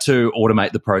 So is that to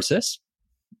automate the process?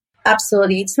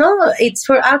 Absolutely. It's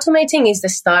for automating is the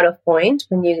start of point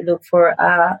when you look for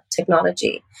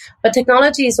technology. But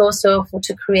technology is also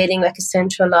to creating a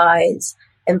centralized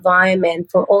environment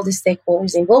for all the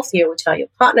stakeholders involved here, which are your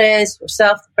partners,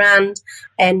 yourself, the brand,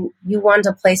 and you want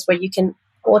a place where you can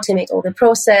automate all the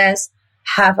process,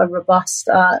 have a robust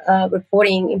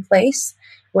reporting in place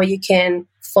where you can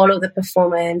follow the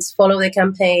performance, follow the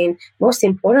campaign, most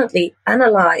importantly,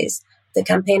 analyze the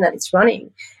campaign that it's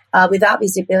running. Without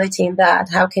visibility in that,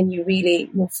 how can you really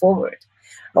move forward?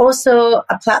 Also,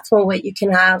 a platform where you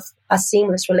can have a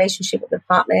seamless relationship with the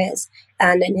partners,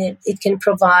 and then it can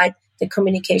provide the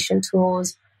communication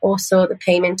tools, also the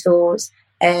payment tools,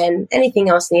 and anything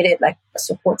else needed, like a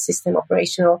support system,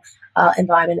 operational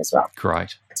environment as well.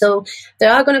 Great. So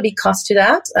there are going to be costs to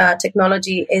that.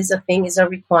 Technology is a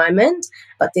requirement,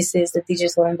 but this is the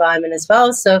digital environment as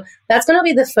well. So that's going to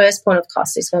be the first point of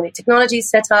cost. It's going to be technology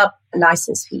setup,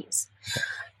 license fees.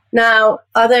 Now,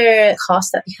 other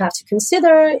costs that you have to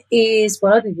consider is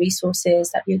what are the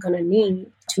resources that you're going to need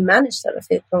to manage the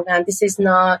affiliate program. This is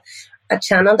not a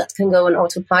channel that can go on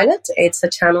autopilot. It's a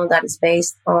channel that is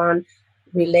based on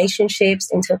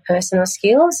relationships, interpersonal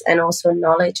skills, and also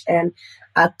knowledge and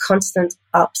constant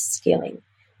upskilling.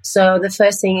 So the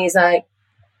first thing is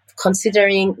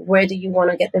considering where do you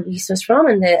want to get the resource from,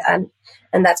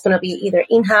 and that's going to be either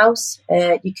in-house.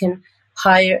 You can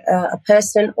hire a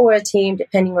person or a team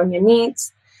depending on your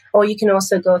needs, or you can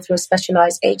also go through a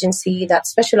specialized agency that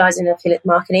specializes in affiliate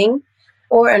marketing,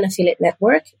 or an affiliate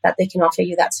network that they can offer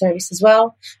you that service as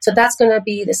well. So that's going to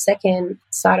be the second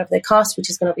side of the cost, which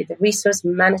is going to be the resource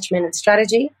management and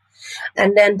strategy.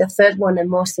 And then the third one, and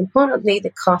most importantly,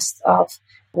 the cost of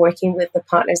working with the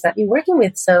partners that you're working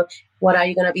with. So what are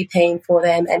you going to be paying for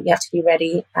them? And you have to be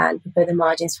ready and prepare the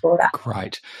margins for that.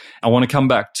 Great. I want to come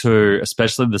back to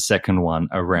especially the second one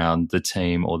around the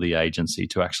team or the agency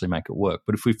to actually make it work.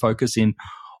 But if we focus in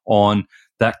on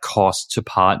that cost to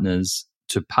partners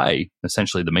to pay,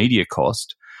 essentially the media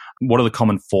cost, what are the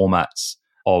common formats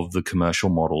of the commercial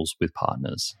models with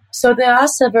partners? So there are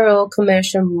several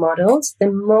commercial models. The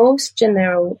most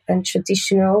general and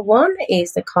traditional one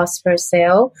is the cost per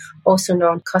sale, also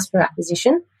known cost per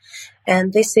acquisition.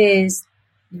 And this is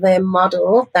the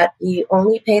model that you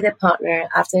only pay the partner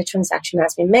after the transaction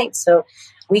has been made. So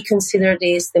we consider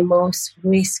this the most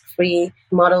risk-free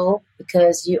model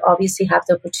because you obviously have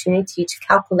the opportunity to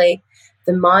calculate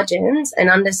the margins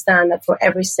and understand that for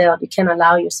every sale, you can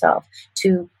allow yourself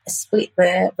to split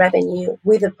the revenue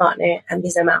with the partner and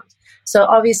this amount. So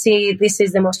obviously, this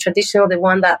is the most traditional, the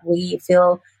one that we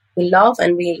feel we love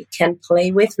and we can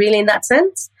play with really in that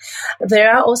sense.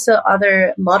 There are also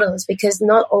other models because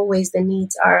not always the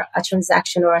needs are a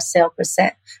transaction or a sale per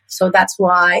se. So that's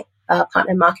why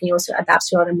partner marketing also adapts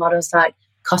to other models like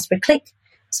cost per click.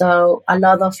 So a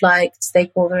lot of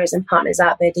stakeholders and partners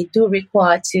out there, they do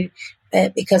require to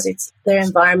because it's their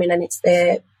environment and it's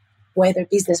the way their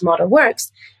business model works.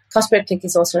 Cost per click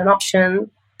is also an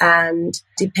option. And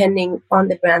depending on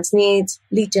the brand's needs,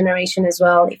 lead generation as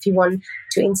well. If you want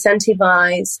to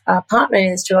incentivize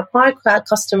partners to acquire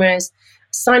customers,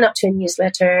 sign up to a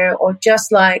newsletter, or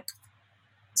just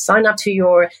sign up to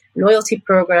your loyalty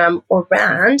program or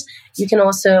brand, you can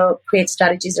also create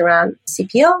strategies around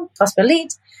CPL, cost per lead.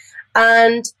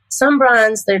 And some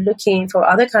brands, they're looking for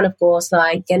other kind of goals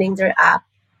like getting their app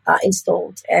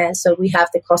installed. And so we have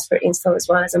the cost per install as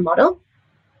well as a model,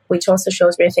 which also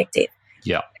shows very effective.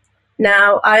 Yeah.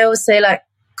 Now, I always say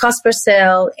cost per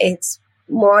sale, it's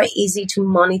more easy to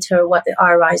monitor what the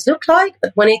ROIs look like.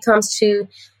 But when it comes to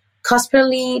cost per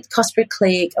lead, cost per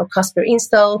click, or cost per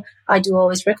install, I do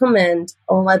always recommend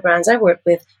all my brands I work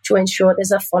with to ensure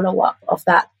there's a follow-up of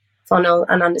that funnel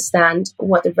and understand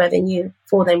what the revenue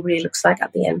for them really looks like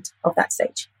at the end of that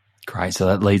stage. Great. So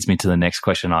that leads me to the next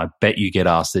question. I bet you get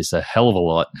asked this a hell of a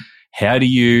lot. How do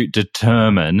you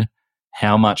determine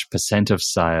how much % of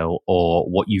sale or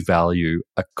what you value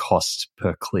a cost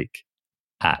per click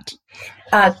at?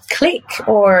 Click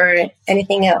or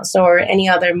anything else or any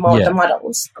other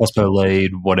models? Cost per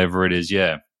lead, whatever it is,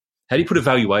 yeah. How do you put a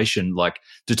valuation,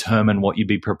 determine what you'd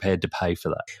be prepared to pay for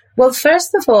that? Well,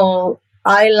 first of all,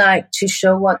 I like to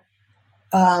show what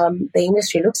the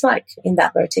industry looks like in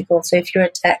that vertical. So if you're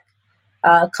a tech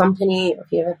company, or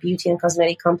if you're a beauty and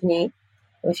cosmetic company,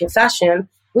 or if you're fashion,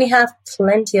 we have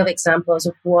plenty of examples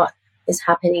of what is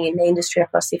happening in the industry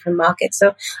across different markets.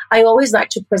 So I always like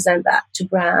to present that to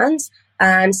brands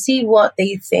and see what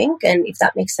they think and if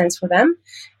that makes sense for them.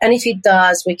 And if it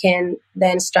does, we can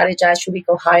then strategize, should we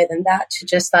go higher than that to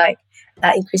just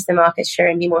increase the market share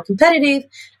and be more competitive?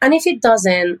 And if it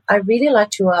doesn't, I really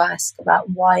like to ask about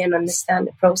why and understand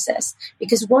the process.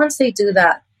 Because once they do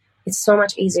that, it's so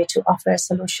much easier to offer a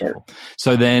solution.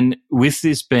 So then with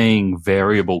this being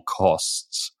variable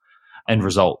costs and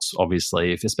results,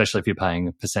 obviously, especially if you're paying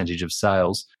a percentage of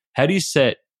sales, how do you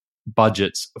set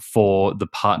budgets for the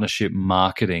partnership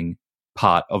marketing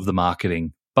part of the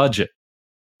marketing budget?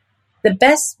 The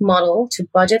best model to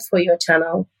budget for your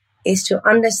channel is to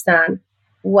understand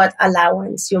what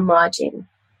allowance your margin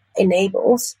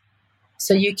enables,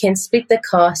 so you can split the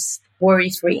cost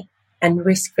worry-free and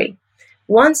risk-free.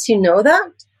 Once you know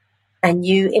that and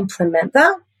you implement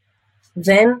that,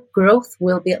 then growth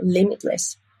will be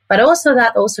limitless. But also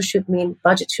that also should mean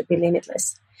budget should be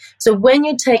limitless. So when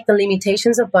you take the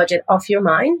limitations of budget off your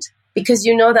mind, because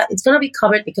you know that it's going to be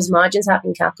covered because margins have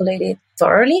been calculated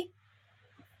thoroughly,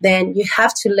 then you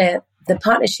have to let the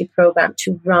partnership program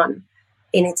to run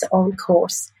in its own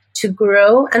course, to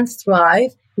grow and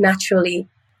thrive naturally,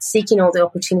 seeking all the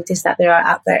opportunities that there are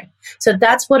out there. So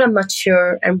that's what a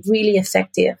mature and really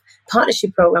effective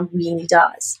partnership program really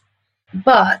does.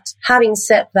 But having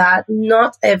said that,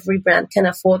 not every brand can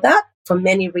afford that for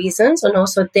many reasons. And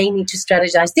also they need to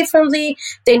strategize differently.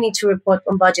 They need to report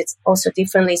on budgets also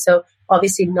differently. So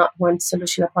obviously not one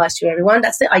solution applies to everyone.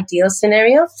 That's the ideal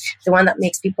scenario, the one that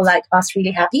makes people like us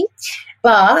really happy.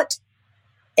 But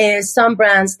some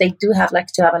brands, they do have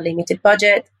to have a limited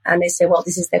budget, and they say, well,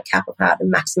 this is the cap of the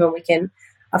maximum we can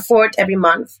afford every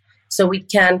month. So we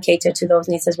can cater to those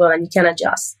needs as well, and you can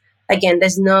adjust. Again,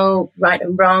 there's no right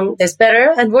and wrong. There's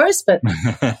better and worse, but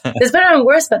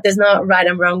there's no right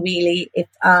and wrong really. If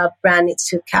a brand needs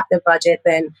to cap their budget,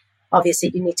 then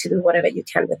obviously you need to do whatever you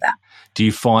can with that. Do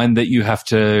you find that you have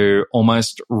to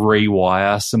almost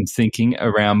rewire some thinking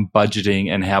around budgeting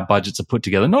and how budgets are put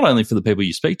together, not only for the people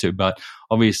you speak to, but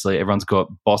obviously everyone's got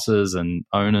bosses and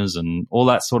owners and all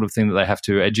that sort of thing that they have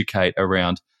to educate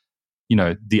around?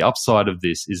 The upside of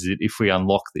this is that if we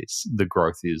unlock this, the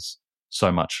growth is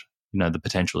so much, the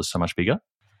potential is so much bigger.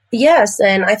 Yes,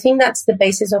 and I think that's the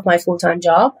basis of my full-time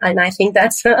job. And I think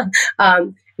that's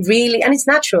really, and it's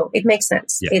natural. It makes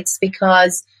sense. Yeah. It's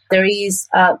because there is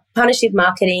partnership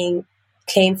marketing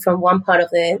came from one part of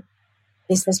the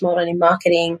business model in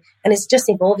marketing, and it's just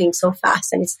evolving so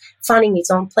fast and it's finding its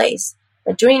own place.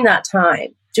 But during that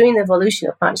time, during the evolution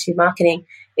of partnership marketing,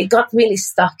 it got really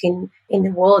stuck in the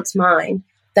world's mind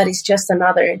that it's just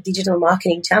another digital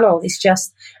marketing channel. It's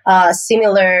just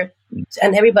similar,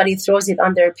 and everybody throws it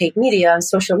under paid media and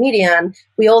social media. And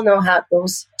we all know how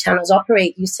those channels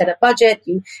operate. You set a budget,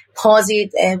 you pause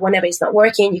it, and whenever it's not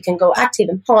working, you can go active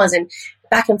and pause and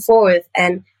back and forth.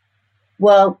 And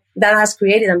well, that has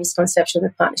created a misconception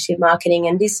with partnership marketing.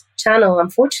 And this channel,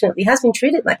 unfortunately, has been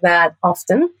treated like that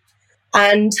often.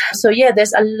 And so, yeah,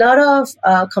 there's a lot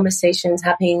of conversations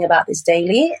happening about this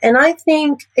daily. And I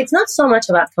think it's not so much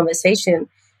about conversation.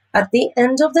 At the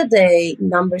end of the day,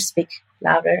 numbers speak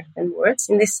louder than words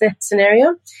in this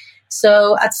scenario.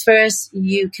 So at first,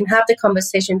 you can have the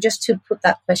conversation just to put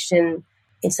that question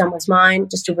in someone's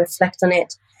mind, just to reflect on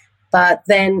it. But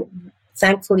then,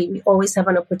 thankfully, we always have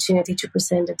an opportunity to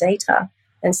present the data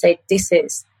and say, this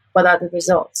is what are the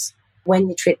results when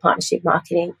you treat partnership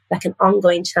marketing like an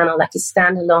ongoing channel, like a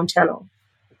standalone channel.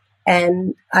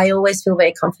 And I always feel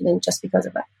very confident just because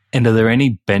of that. And are there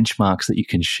any benchmarks that you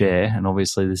can share? And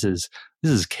obviously this is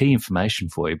key information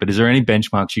for you, but is there any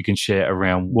benchmarks you can share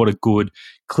around what a good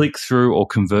click-through or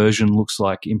conversion looks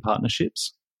like in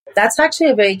partnerships? That's actually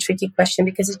a very tricky question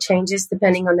because it changes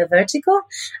depending on the vertical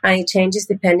and it changes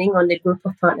depending on the group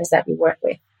of partners that we work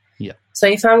with. Yeah. So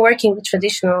if I'm working with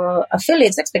traditional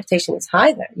affiliates, expectation is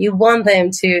high there. You want them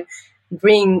to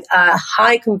bring a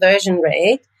high conversion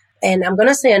rate. And I'm going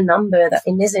to say a number that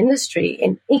in this industry,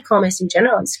 in e-commerce in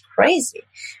general, is crazy.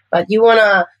 But you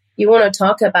want to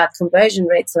talk about conversion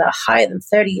rates that are higher than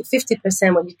 30,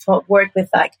 50% when you work with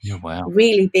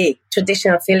really big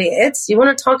traditional affiliates. You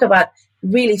want to talk about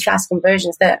really fast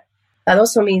conversions there. That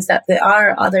also means that there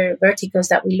are other verticals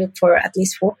that we look for at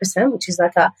least 4%, which is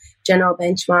like a general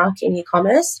benchmark in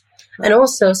e-commerce. And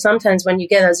also sometimes when you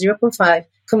get a 0.5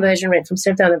 conversion rate from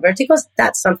certain other verticals,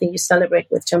 that's something you celebrate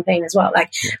with champagne as well.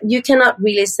 You cannot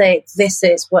really say this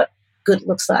is what good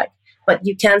looks like, but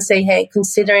you can say, hey,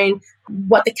 considering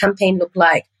what the campaign looked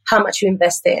like, how much you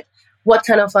invested, what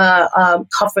kind of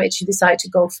coverage you decide to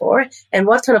go for, and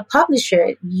what kind of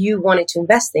publisher you wanted to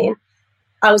invest in,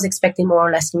 I was expecting more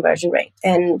or less conversion rate.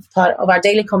 And part of our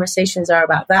daily conversations are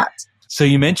about that. So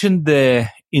you mentioned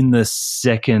there in the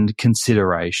second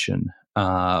consideration,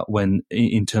 when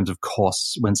in terms of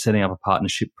costs, when setting up a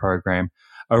partnership program,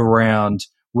 around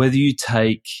whether you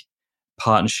take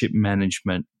partnership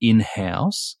management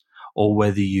in-house or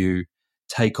whether you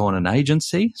take on an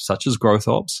agency such as Growth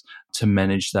Ops to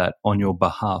manage that on your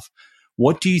behalf.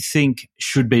 What do you think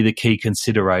should be the key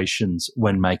considerations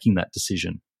when making that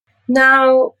decision?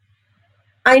 Now,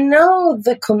 I know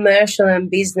the commercial and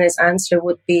business answer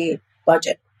would be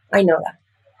budget. I know that.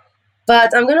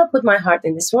 But I'm going to put my heart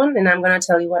in this one and I'm going to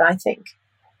tell you what I think.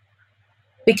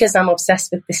 because I'm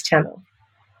obsessed with this channel.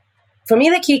 For me,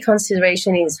 the key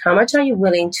consideration is how much are you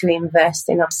willing to invest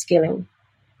in upskilling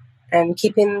and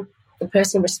keeping the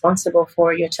person responsible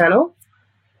for your channel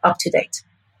up to date.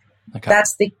 Okay.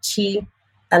 That's the key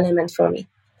element for me.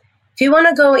 If you want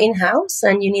to go in-house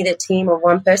and you need a team of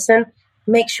one person,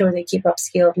 make sure they keep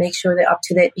upskilled, make sure they're up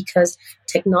to date, because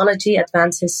technology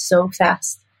advances so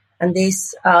fast. And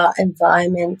this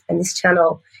environment and this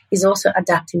channel is also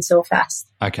adapting so fast.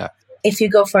 Okay. If you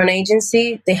go for an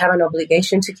agency, they have an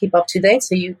obligation to keep up to date,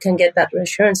 so you can get that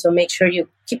reassurance. So make sure you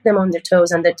keep them on their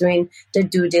toes and they're doing their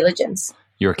due diligence.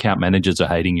 Your account managers are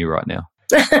hating you right now.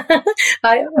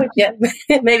 Yeah,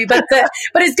 maybe, but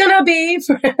it's gonna be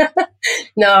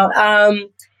no.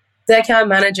 The account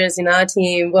managers in our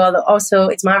team, well, also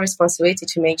it's my responsibility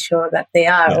to make sure that they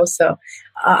are also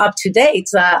up to date.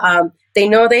 They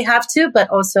know they have to, but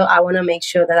also I want to make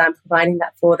sure that I'm providing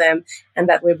that for them and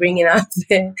that we're bringing out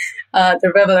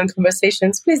the relevant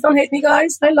conversations. Please don't hate me,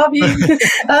 guys. I love you.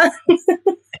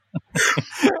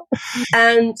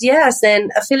 And yes,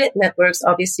 and affiliate networks,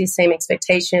 obviously same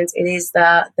expectations. It is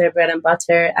their bread and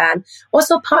butter. And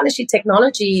also partnership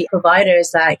technology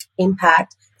providers like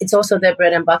Impact, it's also their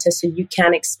bread and butter. So you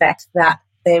can expect that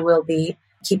they will be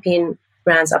keeping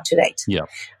brands up to date. Yeah.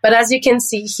 But as you can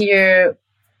see here,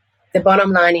 the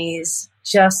bottom line is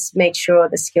just make sure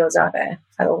the skills are there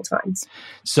at all times.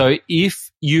 So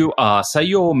if you are, say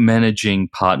you're managing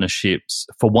partnerships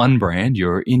for one brand,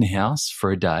 you're in-house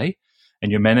for a day, and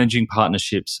you're managing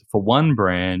partnerships for one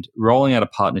brand, rolling out a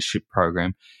partnership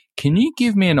program, can you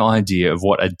give me an idea of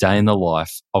what a day in the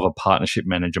life of a partnership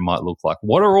manager might look like?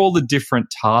 What are all the different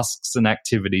tasks and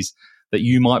activities that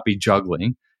you might be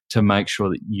juggling to make sure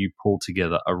that you pull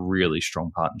together a really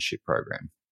strong partnership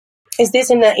program? Is this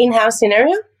in an in-house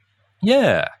scenario?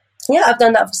 Yeah. Yeah, I've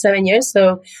done that for 7 years.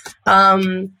 So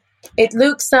it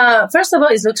looks, first of all,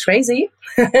 it looks crazy.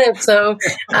 So,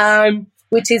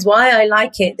 which is why I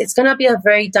like it. It's going to be a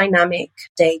very dynamic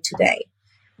day today.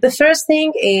 The first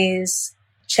thing is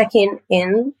checking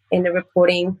in the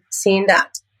reporting, seeing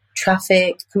that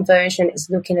traffic conversion is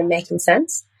looking and making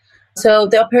sense. So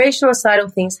the operational side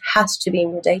of things has to be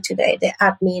in your day-to-day, the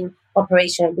admin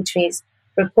operation, which means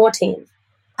reporting,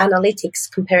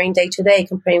 analytics, comparing day-to-day,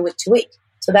 comparing week-to-week.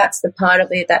 So that's the part of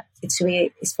it that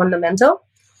is fundamental.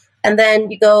 And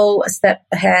then you go a step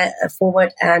ahead,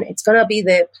 forward, and it's going to be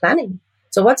the planning.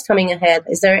 So what's coming ahead?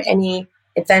 Is there any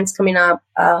events coming up,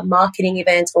 marketing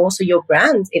events, also your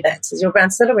brand events? Is your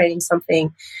brand celebrating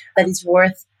something that is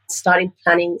worth starting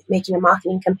planning, making a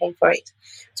marketing campaign for it?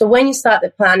 So when you start the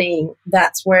planning,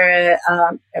 that's where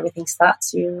everything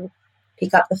starts. You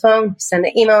pick up the phone, send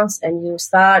the emails, and you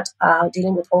start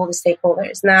dealing with all the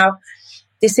stakeholders. Now,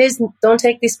 don't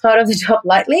take this part of the job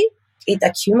lightly. It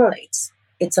accumulates.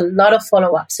 It's a lot of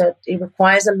follow-up. So it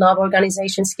requires a lot of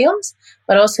organization skills,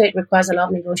 but also it requires a lot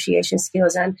of negotiation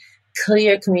skills and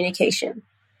clear communication.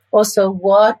 Also,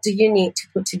 what do you need to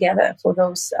put together for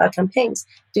those campaigns?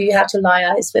 Do you have to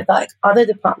liaise with other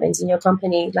departments in your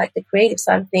company, like the creative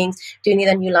side of things? Do you need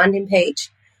a new landing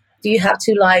page? Do you have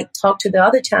to talk to the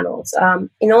other channels?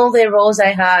 In all the roles I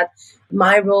had,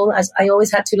 my role, as I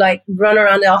always had to run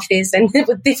around the office and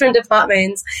with different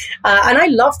departments. And I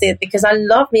loved it because I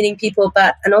love meeting people,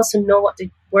 and also know what they're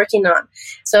working on.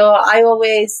 So I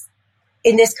always,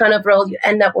 in this kind of role, you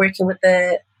end up working with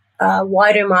the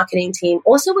wider marketing team,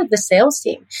 also with the sales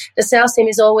team. The sales team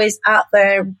is always out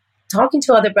there talking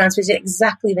to other brands, which is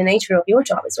exactly the nature of your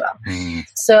job as well.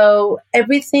 So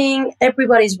everything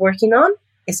everybody's working on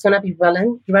is going to be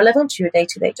relevant to your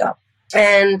day-to-day job.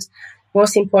 And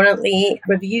most importantly,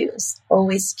 reviews.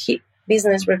 Always keep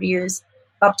business reviews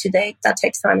up to date. That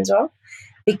takes time as well.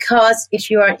 Because if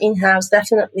you are in-house,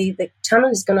 definitely the channel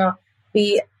is going to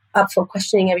be up for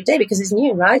questioning every day because it's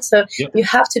new, right? So you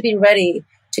have to be ready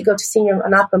to go to senior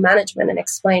and upper management and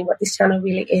explain what this channel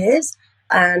really is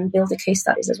and build the case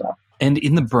studies as well. And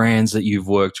in the brands that you've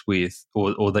worked with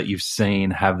or that you've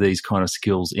seen have these kind of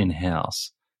skills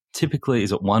in-house, typically,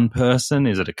 is it one person?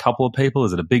 Is it a couple of people?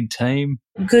 Is it a big team?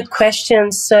 Good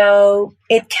question. So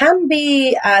it can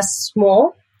be as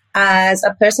small as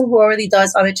a person who already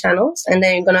does other channels and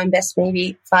then you're going to invest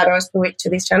maybe $5 per week to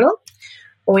this channel.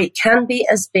 Or it can be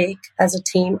as big as a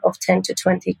team of 10 to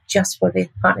 20 just for the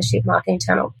partnership marketing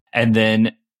channel. And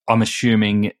then I'm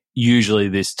assuming usually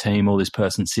this team or this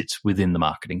person sits within the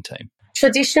marketing team.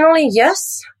 Traditionally,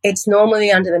 yes. It's normally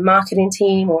under the marketing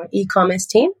team or e-commerce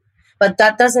team. But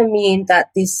that doesn't mean that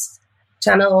this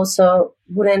channel also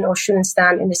wouldn't or shouldn't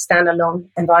stand in a standalone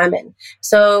environment.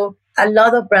 So a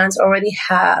lot of brands already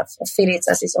have affiliates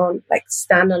as its own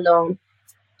standalone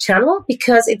channel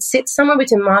because it sits somewhere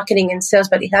between marketing and sales,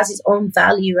 but it has its own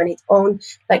value and its own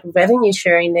like revenue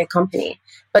share in their company.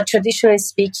 But traditionally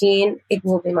speaking, it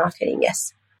will be marketing,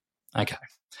 yes. Okay.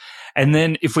 And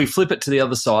then if we flip it to the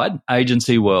other side,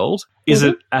 agency world, is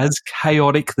it as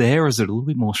chaotic there, or is it a little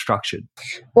bit more structured?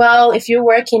 Well, if you're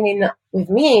working with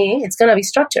me, it's going to be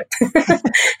structured.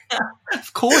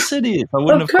 Of course it is. I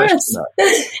wouldn't have questioned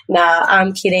that. No,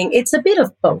 I'm kidding. It's a bit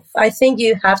of both. I think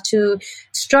you have to,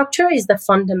 structure is the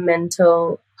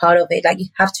fundamental part of it. Like you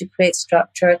have to create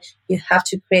structure, you have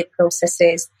to create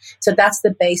processes. So that's the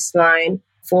baseline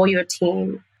for your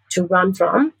team to run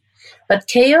from. But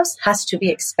chaos has to be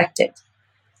expected.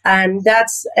 And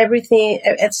that's everything.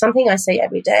 It's something I say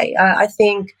every day. I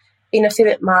think in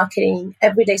affiliate marketing,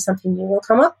 every day something new will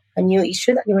come up, a new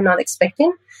issue that you were not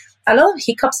expecting. A lot of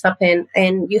hiccups happen,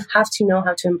 and you have to know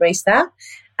how to embrace that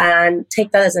and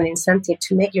take that as an incentive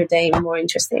to make your day more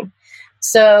interesting.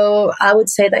 So I would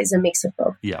say that is a mix of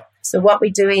both. Yeah. So what we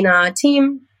do in our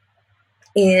team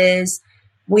is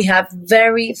we have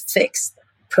very fixed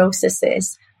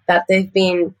processes that they've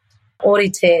been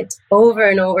audited over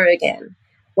and over again.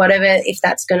 Whatever, if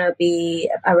that's going to be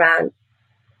around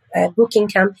booking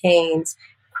campaigns,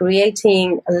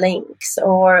 creating links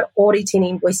or auditing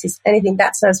invoices, anything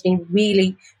that has been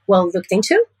really well looked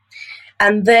into.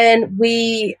 And then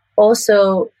we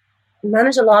also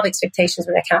manage a lot of expectations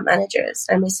with account managers.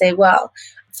 And we say, well,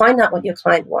 find out what your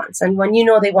client wants. And when you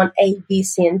know they want A, B,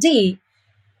 C, and D,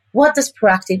 what does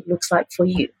proactive looks like for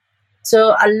you? So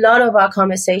a lot of our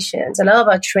conversations, a lot of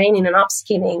our training and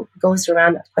upskilling goes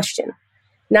around that question.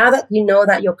 Now that you know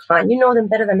that your client, you know them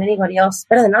better than anybody else,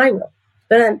 better than I will,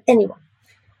 better than anyone.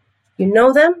 You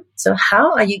know them, so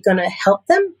how are you going to help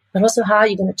them, but also how are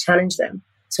you going to challenge them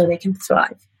so they can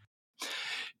thrive?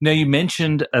 Now, you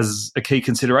mentioned as a key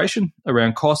consideration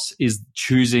around costs is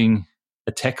choosing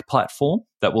a tech platform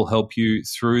that will help you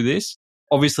through this.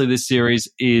 Obviously, this series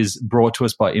is brought to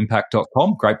us by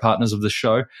impact.com, great partners of the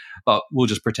show, but we'll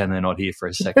just pretend they're not here for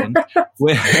a second.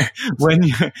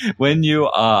 When you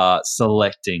are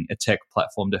selecting a tech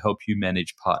platform to help you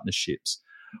manage partnerships,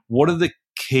 what are the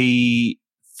key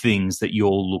things that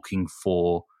you're looking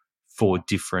for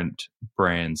different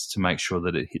brands to make sure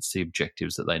that it hits the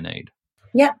objectives that they need?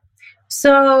 Yeah.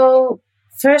 So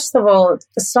first of all,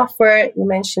 the software, you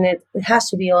mentioned it has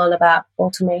to be all about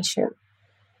automation.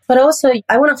 But also,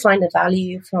 I want to find the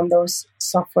value from those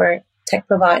software tech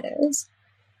providers.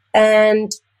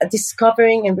 And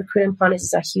discovering and recruiting partners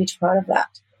is a huge part of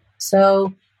that.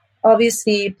 So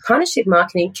obviously, partnership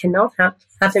marketing cannot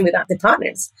happen without the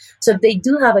partners. So they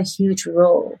do have a huge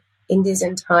role in this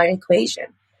entire equation.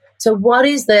 So what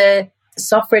is the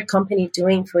software company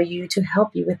doing for you to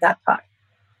help you with that part?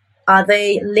 Are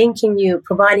they linking you,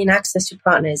 providing access to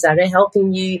partners? Are they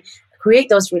helping you create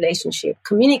those relationships,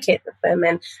 communicate with them,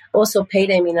 and also pay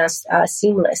them in a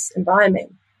seamless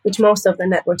environment, which most of the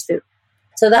networks do?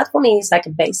 So that for me is like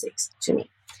a basics to me.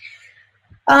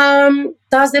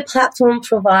 Does the platform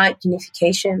provide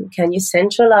unification? Can you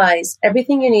centralize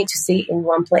everything you need to see in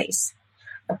one place?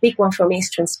 A big one for me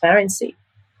is transparency.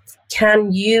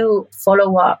 Can you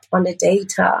follow up on the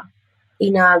data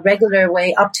in a regular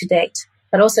way, up to date?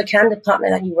 But also, can the partner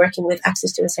that you're working with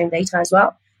access to the same data as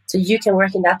well? So you can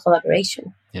work in that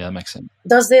collaboration. Yeah, that makes sense.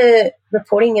 Does the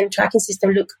reporting and tracking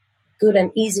system look good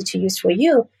and easy to use for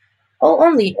you? Or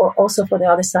only, or also for the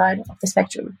other side of the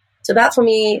spectrum? So that for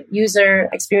me, user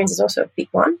experience is also a big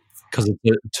one. Because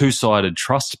it's a two-sided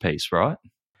trust piece, right?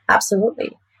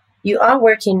 Absolutely. You are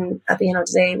working at the end of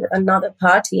the day with another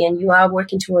party and you are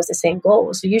working towards the same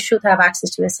goal. So you should have access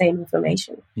to the same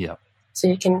information. Yeah. So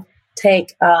you can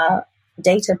take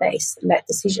database-led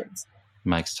decisions.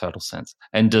 Makes total sense.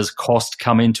 And does cost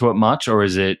come into it much, or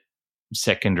is it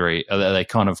secondary? Are they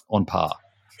kind of on par?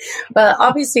 Well,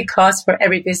 obviously cost for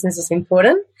every business is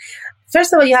important.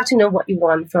 First of all, you have to know what you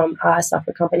want from a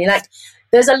software company. Like,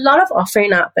 there's a lot of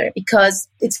offering out there because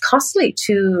it's costly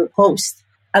to host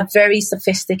a very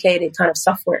sophisticated kind of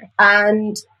software.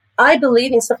 And I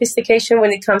believe in sophistication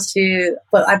when it comes to,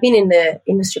 well, I've been in the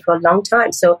industry for a long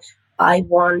time, so I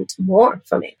want more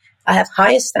from it. I have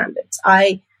higher standards.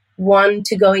 I want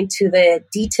to go into the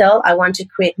detail. I want to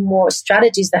create more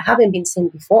strategies that haven't been seen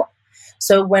before.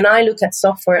 So when I look at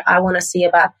software, I want to see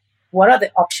about what are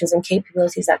the options and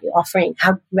capabilities that you're offering?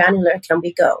 How granular can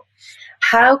we go?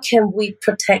 How can we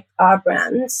protect our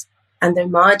brands and their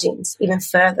margins even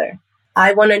further?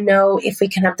 I want to know if we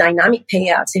can have dynamic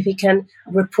payouts, if we can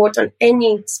report on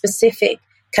any specific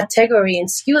category and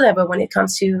SKU level when it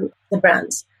comes to the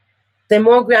brands. The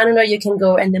more granular you can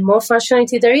go and the more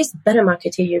functionality there is, the better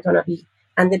marketer you're going to be.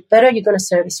 and the better you're going to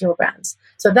service your brands.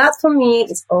 So that for me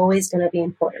is always going to be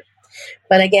important.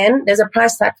 But again, there's a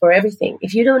price tag for everything.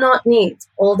 If you do not need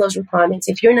all those requirements,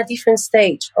 if you're in a different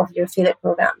stage of your affiliate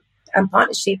program and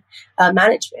partnership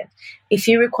management, if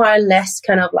you require less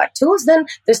kind of like tools, then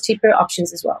there's cheaper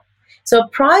options as well. So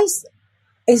price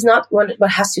is not what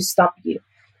has to stop you.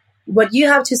 What you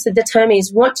have to determine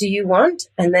is what do you want,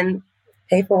 and then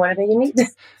pay for whatever you need.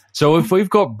 So if we've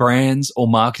got brands or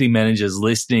marketing managers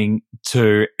listening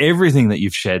to everything that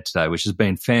you've shared today, which has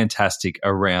been fantastic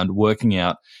around working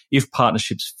out if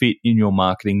partnerships fit in your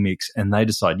marketing mix, and they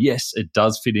decide, yes, it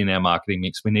does fit in our marketing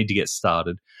mix, we need to get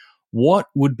started, what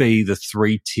would be the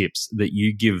 3 tips that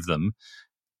you give them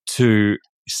to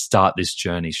start this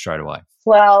journey straight away?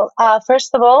 Well,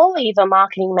 first of all, if a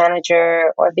marketing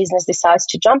manager or a business decides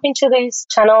to jump into this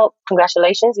channel,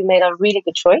 congratulations, you made a really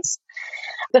good choice.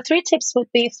 The 3 tips would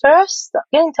be, first,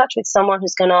 get in touch with someone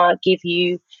who's going to give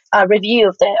you a review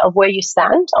of where you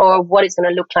stand or what it's going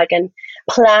to look like, and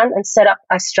plan and set up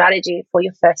a strategy for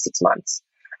your first 6 months.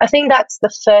 I think that's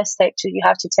the first step you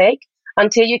have to take.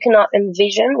 Until you cannot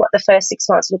envision what the first 6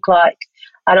 months look like,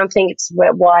 I don't think it's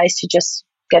wise to just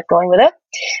get going with it.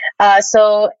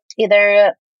 So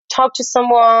either talk to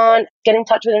someone, get in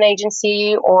touch with an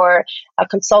agency or a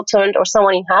consultant or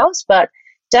someone in-house, but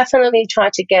definitely try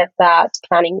to get that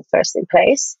planning first in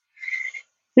place.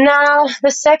 Now,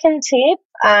 the second tip,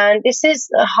 and this is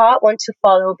a hard one to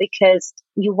follow because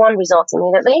you want results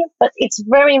immediately, but it's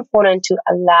very important to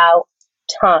allow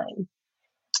time.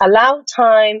 Allow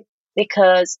time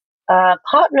because a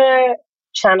partner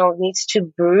channel needs to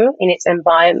brew in its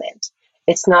environment.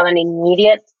 It's not an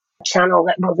immediate channel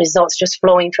that will results just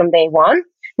flowing from day one,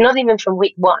 not even from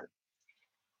week 1.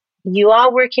 You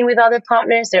are working with other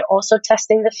partners. They're also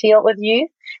testing the field with you.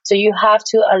 So you have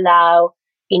to allow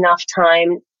enough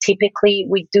time. Typically,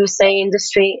 we do say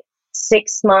industry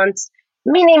 6 months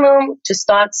minimum to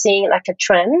start seeing like a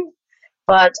trend.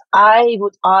 But I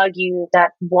would argue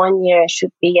that 1 year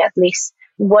should be at least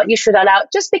what you should allow,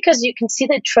 just because you can see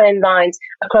the trend lines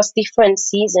across different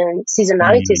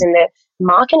seasonalities in the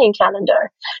marketing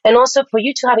calendar. And also for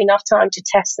you to have enough time to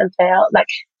test and fail, like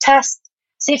test,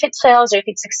 see if it fails or if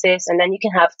it succeeds, and then you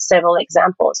can have several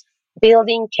examples.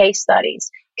 Building case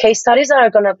studies that are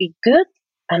going to be good,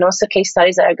 and also case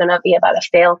studies that are going to be about a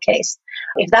failed case.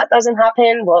 If that doesn't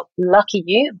happen, well, lucky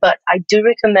you, but I do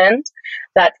recommend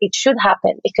that it should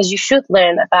happen because you should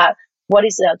learn about what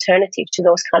is the alternative to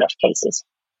those kind of cases.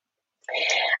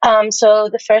 So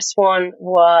the first one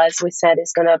we said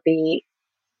is going to be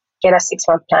get a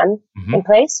 6-month plan in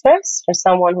place first for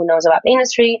someone who knows about the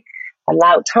industry,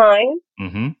 allow time,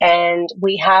 and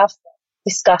we have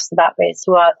discussed about this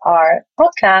throughout our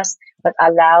podcast, but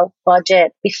allow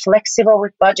budget, be flexible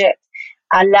with budget,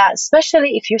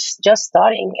 especially if you're just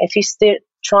starting, if you're still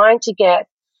trying to get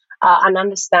an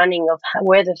understanding of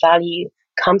where the value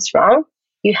comes from,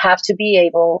 you have to be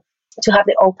able to have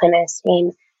the openness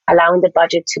in allowing the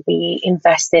budget to be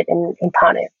invested in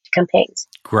partner campaigns.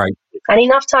 Great. And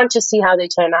enough time to see how they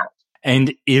turn out.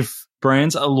 And if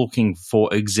brands are looking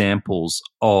for examples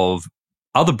of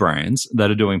other brands that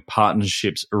are doing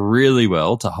partnerships really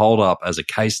well to hold up as a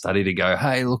case study to go,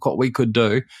 hey, look what we could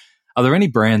do, are there any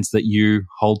brands that you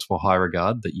hold to a high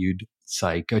regard that you'd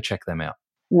say, go check them out?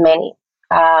 Many.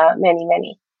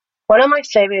 One of my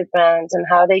favorite brands and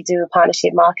how they do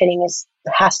partnership marketing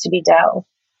has to be Dell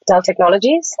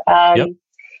Technologies.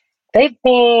 They've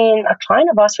been a client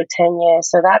of ours for 10 years,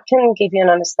 so that can give you an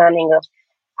understanding of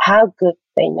how good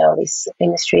they know this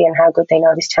industry and how good they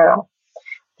know this channel.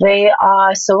 They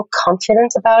are so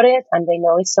confident about it and they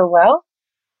know it so well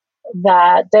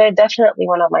that they're definitely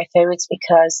one of my favorites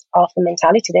because of the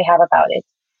mentality they have about it.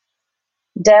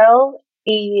 Dell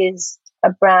is a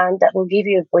brand that will give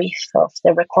you a brief of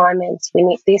the requirements. We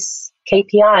need these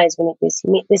KPIs, we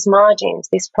need these margins,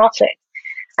 this profit.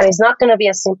 And it's not going to be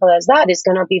as simple as that. It's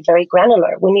going to be very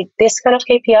granular. We need this kind of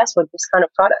KPIs for this kind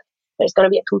of product. There's going to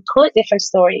be a complete different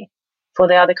story for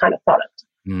the other kind of product.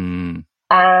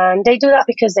 And they do that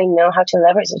because they know how to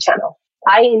leverage the channel.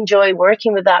 I enjoy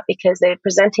working with that because they're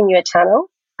presenting you a channel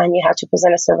and you have to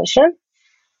present a solution.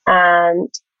 And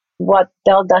what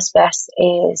Dell does best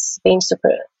is being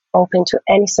super open to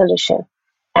any solution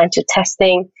and to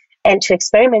testing and to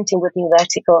experimenting with new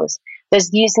verticals. There's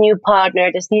these new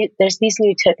partner, there's this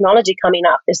new technology coming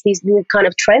up, there's this new kind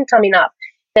of trend coming up.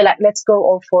 They're like, let's go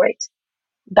all for it.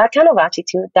 That kind of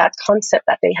attitude, that concept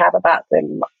that they have about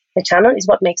the channel is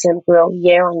what makes them grow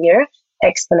year on year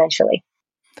exponentially.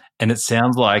 And it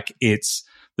sounds like it's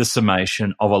the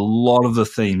summation of a lot of the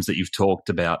themes that you've talked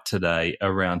about today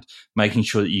around making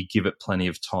sure that you give it plenty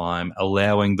of time,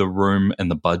 allowing the room and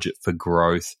the budget for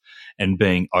growth, and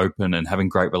being open and having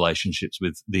great relationships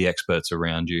with the experts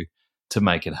around you to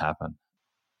make it happen.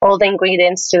 All the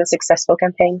ingredients to a successful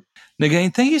campaign.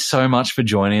 Nagin, thank you so much for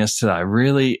joining us today. I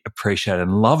really appreciate it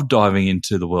and love diving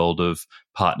into the world of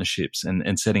partnerships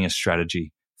and setting a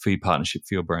strategy for your partnership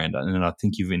for your brand. And I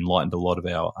think you've enlightened a lot of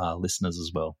our listeners as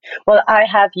well. Well, I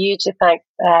have you to thank,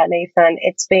 Nathan.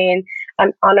 It's been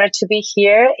an honor to be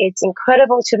here. It's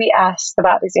incredible to be asked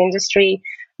about this industry.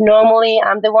 Normally,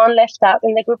 I'm the one left out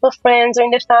in the group of friends or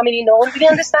in the family. No one really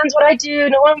understands what I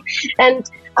do. And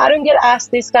I don't get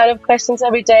asked these kind of questions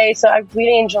every day. So I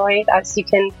really enjoy it. As you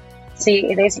can see,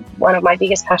 it is one of my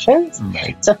biggest passions.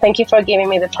 Mm-hmm. So thank you for giving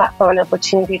me the platform and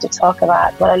opportunity to talk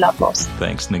about what I love most.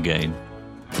 Thanks, Nagin.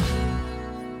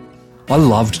 I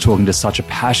loved talking to such a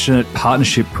passionate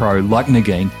partnership pro like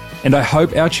Nagin, and I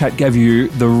hope our chat gave you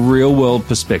the real-world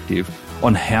perspective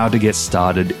on how to get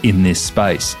started in this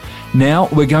space. Now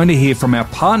we're going to hear from our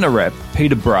partner rep,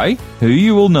 Peter Bray, who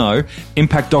you will know,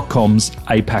 Impact.com's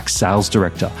APAC Sales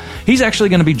Director. He's actually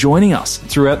going to be joining us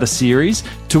throughout the series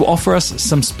to offer us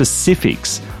some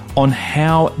specifics on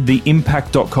how the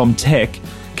Impact.com tech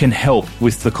can help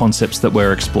with the concepts that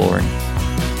we're exploring.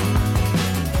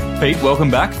 Pete, welcome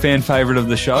back, fan favourite of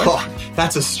the show. Oh,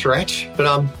 that's a stretch, but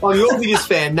I'm your biggest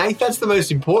fan, Nate. That's the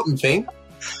most important thing.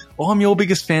 Well, I'm your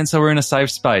biggest fan, so we're in a safe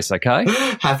space, okay?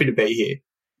 Happy to be here.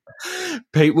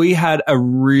 Pete, we had a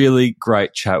really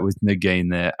great chat with Nagin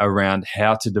there around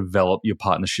how to develop your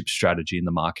partnership strategy in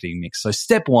the marketing mix. So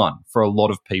step one for a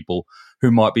lot of people who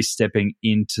might be stepping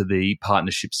into the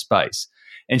partnership space.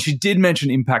 And she did mention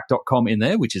Impact.com in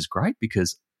there, which is great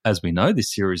because, as we know,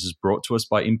 this series is brought to us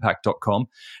by Impact.com,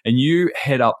 and you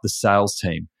head up the sales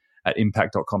team at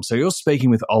Impact.com. So you're speaking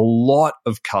with a lot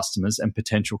of customers and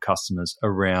potential customers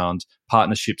around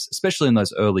partnerships, especially in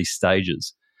those early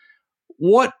stages.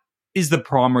 What is the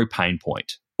primary pain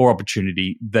point or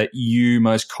opportunity that you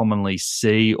most commonly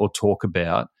see or talk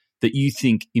about that you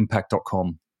think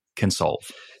Impact.com can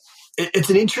solve? It's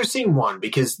an interesting one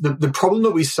because the problem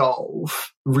that we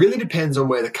solve really depends on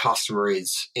where the customer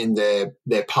is in their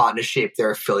partnership,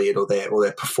 their affiliate, or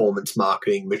their performance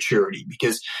marketing maturity,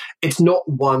 because it's not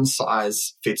one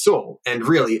size fits all, and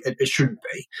really it shouldn't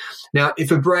be. Now, if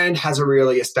a brand has a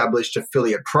really established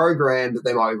affiliate program that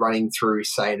they might be running through,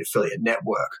 say, an affiliate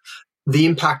network, the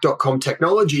Impact.com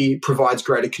technology provides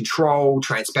greater control,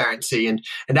 transparency, and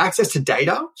access to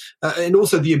data, and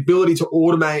also the ability to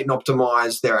automate and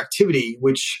optimize their activity,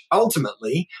 which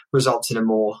ultimately results in a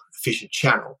more efficient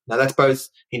channel. Now, that's both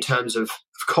in terms of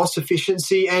cost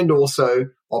efficiency and also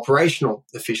operational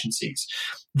efficiencies.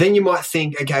 Then you might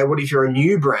think, okay, what if you're a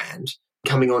new brand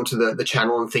coming onto the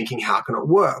channel and thinking, how can it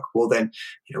work? Well, then,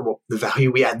 the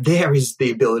value we add there is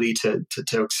the ability to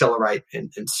accelerate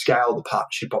and scale the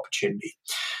partnership opportunity.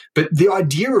 But the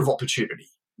idea of opportunity,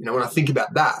 when I think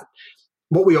about that,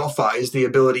 what we offer is the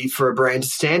ability for a brand to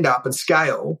stand up and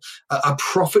scale a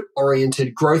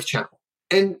profit-oriented growth channel.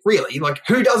 And really,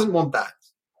 who doesn't want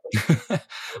that?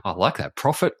 I like that.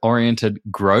 Profit-oriented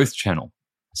growth channel.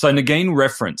 So Nagin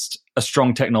referenced a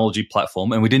strong technology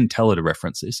platform, and we didn't tell her to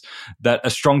reference this, that a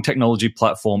strong technology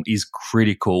platform is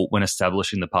critical when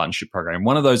establishing the partnership program.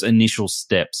 One of those initial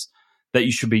steps that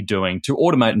you should be doing to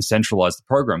automate and centralize the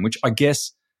program, which I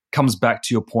guess comes back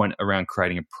to your point around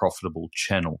creating a profitable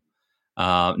channel.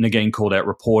 Nagin called out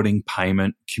reporting,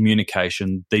 payment,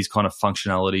 communication. These kind of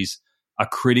functionalities are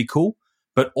critical,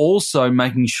 but also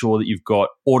making sure that you've got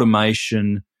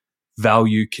automation,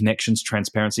 value, connections,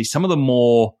 transparency, some of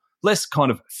the less kind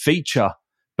of feature,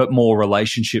 but more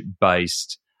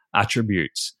relationship-based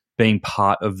attributes being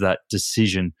part of that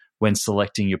decision when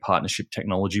selecting your partnership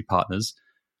technology partners.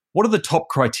 What are the top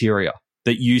criteria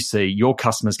that you see your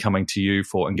customers coming to you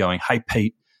for and going, hey,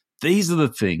 Pete, these are the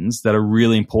things that are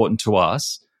really important to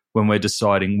us when we're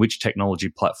deciding which technology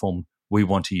platform we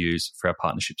want to use for our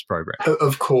partnerships program?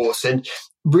 Of course. And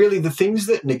really the things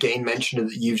that Nagin mentioned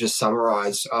and that you've just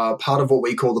summarized are part of what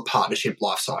we call the partnership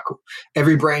lifecycle.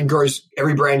 Every brand goes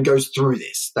through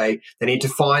this. They need to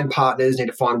find partners, need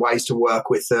to find ways to work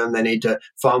with them. They need to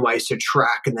find ways to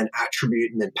track and then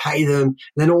attribute and then pay them. And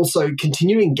then also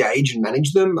continue to engage and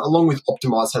manage them along with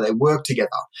optimize how they work together.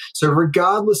 So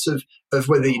regardless of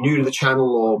whether you're new to the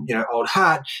channel or, old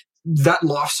hat, that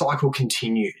life cycle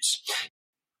continues.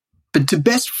 But to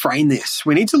best frame this,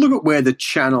 we need to look at where the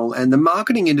channel and the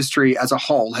marketing industry as a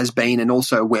whole has been and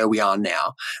also where we are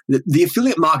now. The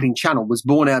affiliate marketing channel was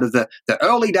born out of the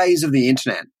early days of the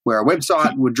internet, where a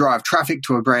website would drive traffic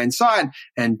to a brand site,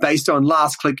 and based on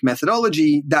last click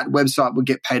methodology, that website would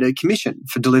get paid a commission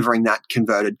for delivering that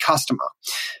converted customer.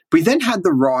 We then had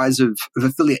the rise of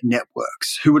affiliate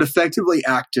networks who would effectively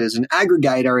act as an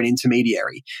aggregator and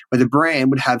intermediary, where the brand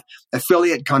would have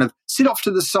affiliate kind of sit off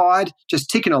to the side, just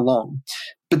ticking along.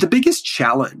 But the biggest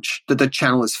challenge that the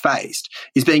channel has faced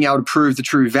is being able to prove the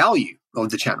true value of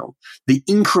the channel, the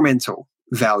incremental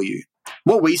value.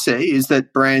 What we see is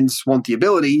that brands want the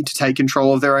ability to take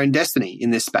control of their own destiny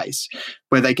in this space,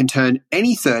 where they can turn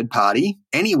any third party,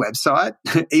 any website,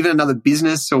 even another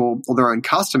business or their own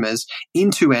customers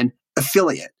into an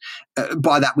affiliate.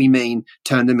 By that we mean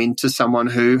turn them into someone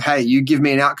who, hey, you give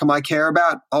me an outcome I care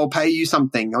about, I'll pay you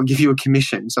something, I'll give you a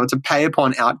commission. So it's a pay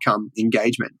upon outcome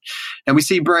engagement. And we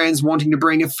see brands wanting to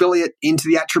bring affiliate into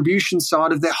the attribution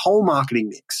side of their whole marketing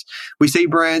mix. We see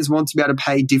brands want to be able to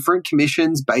pay different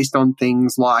commissions based on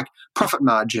things like profit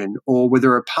margin or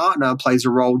whether a partner plays a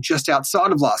role just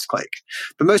outside of last click.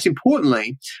 But most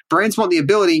importantly, brands want the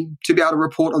ability to be able to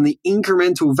report on the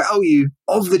incremental value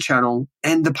of the channel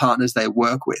and the partners they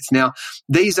work with. Now,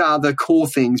 these are the core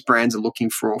things brands are looking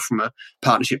for from a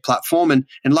partnership platform, and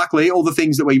luckily all the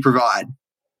things that we provide.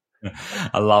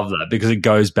 I love that because it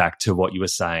goes back to what you were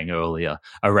saying earlier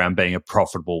around being a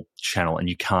profitable channel, and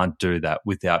you can't do that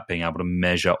without being able to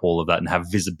measure all of that and have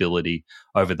visibility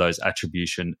over those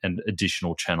attribution and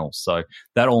additional channels. So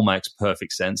that all makes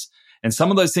perfect sense. And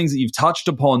some of those things that you've touched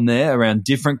upon there around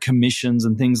different commissions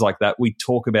and things like that, we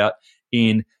talk about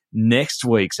in next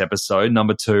week's episode,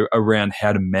 number 2, around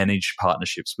how to manage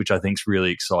partnerships, which I think is really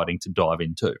exciting to dive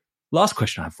into. Last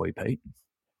question I have for you, Pete.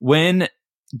 When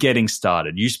getting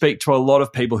started, you speak to a lot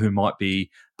of people who might be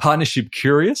partnership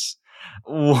curious.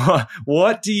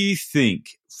 What do you think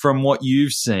from what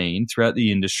you've seen throughout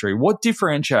the industry, what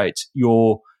differentiates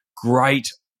your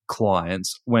great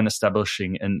clients when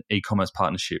establishing an e-commerce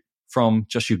partnership from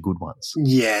just your good ones?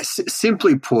 Yes,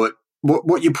 simply put,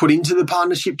 what you put into the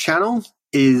partnership channel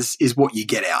is what you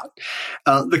get out.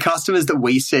 The customers that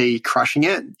we see crushing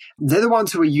it, they're the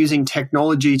ones who are using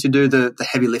technology to do the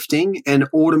heavy lifting and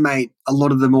automate a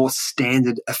lot of the more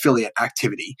standard affiliate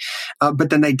activity. But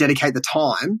then they dedicate the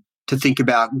time to think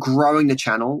about growing the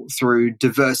channel through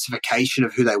diversification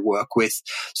of who they work with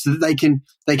so that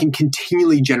they can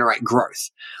continually generate growth.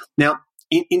 Now,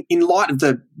 in light of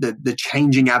the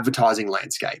changing advertising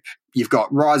landscape, you've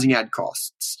got rising ad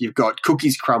costs, you've got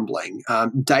cookies crumbling,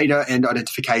 data and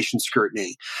identification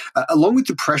scrutiny, along with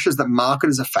the pressures that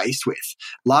marketers are faced with,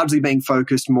 largely being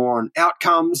focused more on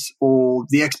outcomes or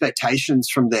the expectations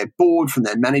from their board, from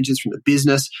their managers, from the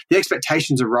business. The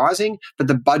expectations are rising, but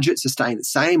the budgets are staying the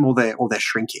same or they're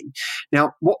shrinking.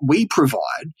 Now, what we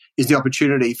provide is the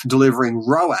opportunity for delivering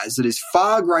ROAS that is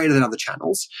far greater than other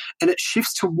channels, and it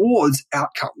shifts towards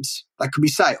outcomes. That could be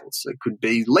sales, it could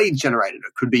be leads generated,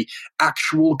 it could be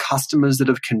actual customers that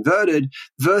have converted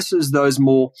versus those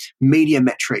more media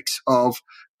metrics of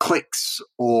clicks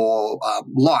or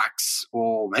likes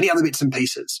or many other bits and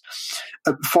pieces.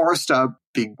 Forrester,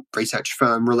 big research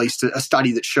firm, released a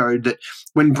study that showed that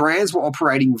when brands were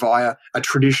operating via a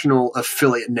traditional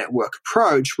affiliate network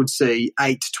approach, would see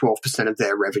 8 to 12% of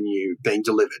their revenue being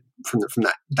delivered from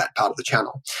that part of the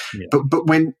channel. Yeah. But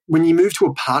when you move to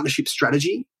a partnership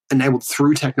strategy enabled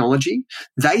through technology,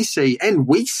 they see, and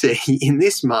we see in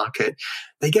this market,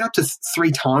 they get up to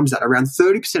 3 times that. Around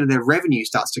 30% of their revenue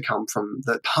starts to come from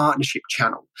the partnership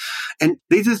channel. And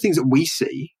these are the things that we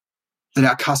see that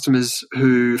our customers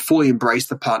who fully embrace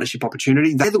the partnership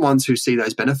opportunity, they're the ones who see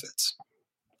those benefits.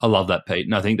 I love that, Pete.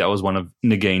 And I think that was one of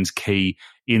Nagin's key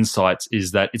insights,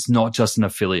 is that it's not just an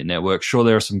affiliate network. Sure,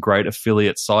 there are some great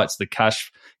affiliate sites, the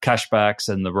cashbacks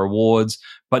and the rewards,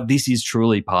 but this is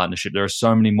truly partnership. There are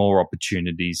so many more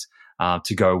opportunities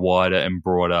to go wider and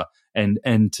broader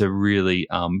and to really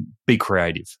be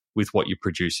creative with what you're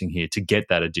producing here to get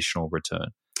that additional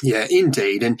return. Yeah,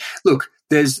 indeed. And look,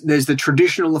 there's the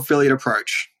traditional affiliate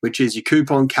approach, which is your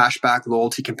coupon, cashback,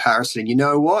 loyalty comparison. And you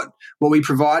know what? What we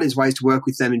provide is ways to work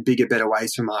with them in bigger, better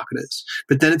ways for marketers.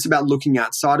 But then it's about looking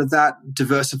outside of that,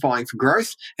 diversifying for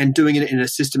growth, and doing it in a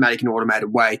systematic and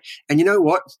automated way. And you know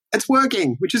what? It's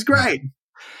working, which is great.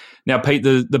 Now, Pete,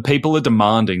 the people are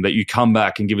demanding that you come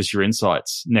back and give us your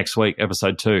insights next week,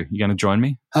 episode 2. You going to join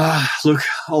me? Look,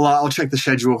 I'll check the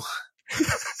schedule.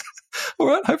 All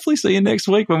right. Hopefully see you next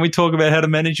week when we talk about how to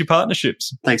manage your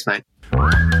partnerships. Thanks, mate.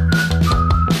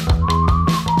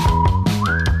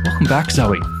 Welcome back,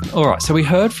 Zoe. All right. So we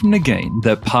heard from Nagin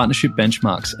that partnership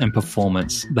benchmarks and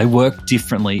performance, they work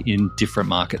differently in different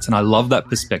markets. And I love that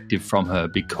perspective from her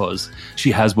because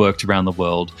she has worked around the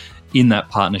world in that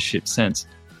partnership sense.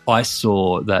 I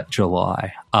saw that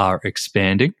July are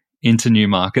expanding into new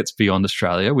markets beyond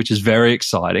Australia, which is very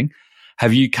exciting.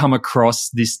 Have you come across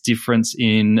this difference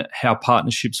in how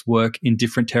partnerships work in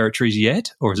different territories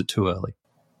yet, or is it too early?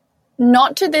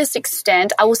 Not to this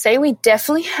extent. I will say we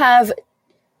definitely have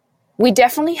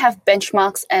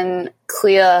benchmarks and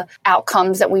clear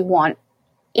outcomes that we want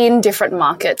in different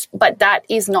markets, but that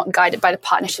is not guided by the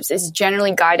partnerships. It's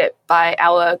generally guided by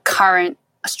our current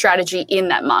strategy in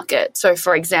that market. So,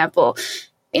 for example,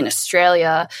 in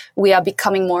Australia, we are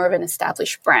becoming more of an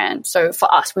established brand. So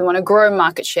for us, we want to grow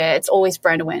market share. It's always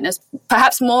brand awareness,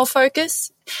 perhaps more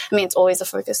focus. I mean, it's always a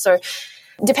focus. So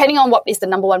depending on what is the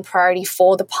number one priority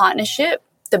for the partnership,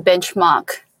 the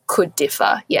benchmark could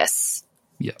differ, yes.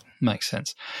 Yeah, makes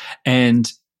sense.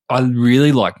 And I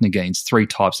really like Nagine's 3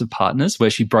 types of partners, where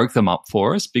she broke them up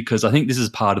for us, because I think this is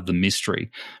part of the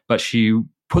mystery. But she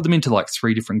put them into like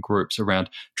 3 different groups around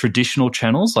traditional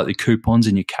channels, like the coupons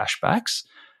and your cashbacks,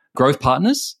 growth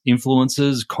partners,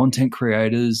 influencers, content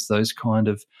creators, those kind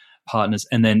of partners,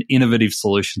 and then innovative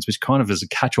solutions, which kind of is a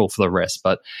catch-all for the rest,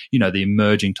 but, you know, the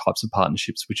emerging types of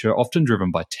partnerships, which are often driven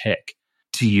by tech.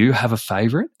 Do you have a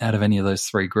favorite out of any of those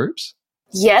 3 groups?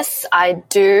 Yes, I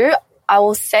do. I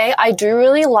will say I do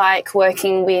really like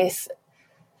working with,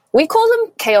 we call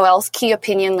them KOLs, key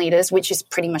opinion leaders, which is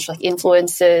pretty much like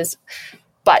influencers,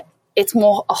 but it's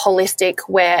more holistic,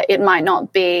 where it might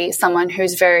not be someone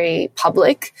who's very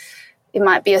public. It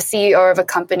might be a CEO of a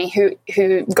company who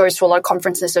goes to a lot of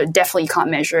conferences, so definitely you can't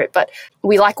measure it. But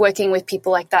we like working with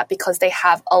people like that because they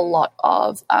have a lot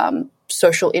of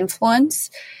social influence.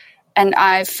 And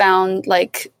I've found,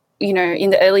 like, you know, in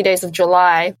the early days of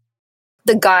July,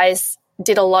 the guys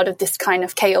did a lot of this kind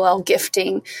of KOL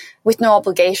gifting with no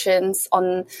obligations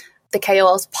on the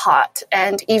KOL's part.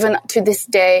 And even to this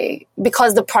day,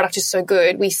 because the product is so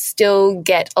good, we still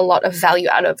get a lot of value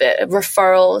out of it,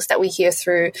 referrals that we hear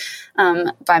through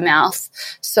by mouth.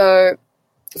 So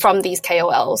from these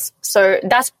KOLs. So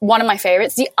that's one of my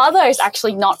favorites. The other is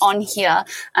actually not on here,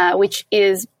 which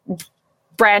is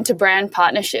brand-to-brand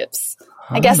partnerships.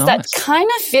 I guess nice. That kind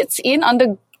of fits in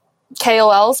under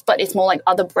KOLs, but it's more like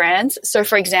other brands. So,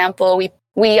 for example,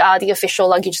 we are the official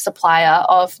luggage supplier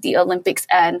of the Olympics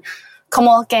and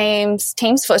Commonwealth Games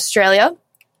teams for Australia.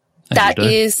 That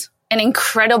is an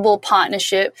incredible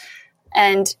partnership,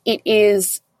 and it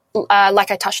is,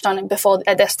 like I touched on it before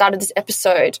at the start of this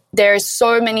episode, there is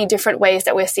so many different ways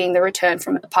that we're seeing the return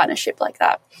from a partnership like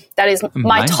that. That is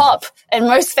my top and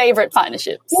most favorite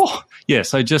partnerships. Oh, yeah,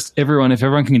 so just if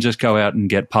everyone can just go out and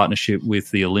get partnership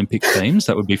with the Olympic teams,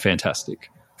 that would be fantastic.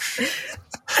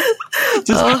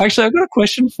 Actually, I've got a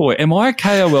question for you. Am I a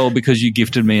KOL because you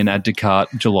gifted me an Add to Cart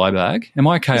July bag? Am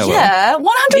I a KOL? Yeah, 100%.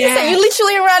 Yes. You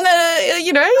literally run an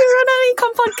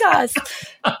e-com podcast.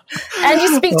 And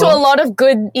you speak to a lot of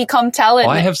good e-com talent.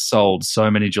 I have sold so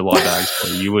many July bags for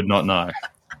you, you would not know.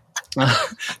 I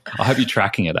hope you're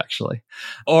tracking it, actually.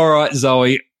 All right,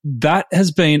 Zoe, that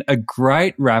has been a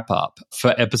great wrap-up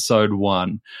for episode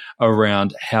 1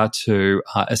 around how to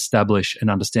establish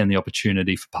and understand the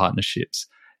opportunity for partnerships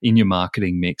in your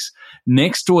marketing mix.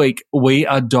 Next week, we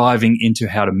are diving into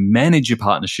how to manage your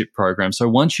partnership program. So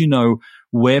once you know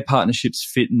where partnerships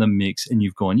fit in the mix and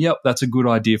you've gone, yep, that's a good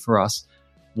idea for us,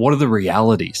 what are the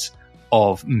realities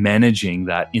of managing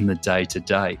that in the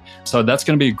day-to-day? So that's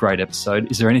going to be a great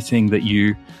episode. Is there anything that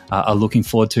you are looking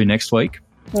forward to next week?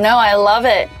 No, I love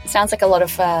it. Sounds like a lot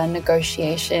of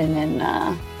negotiation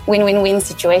and win-win-win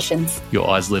situations. Your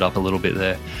eyes lit up a little bit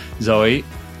there. Zoe,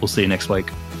 we'll see you next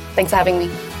week. Thanks for having me.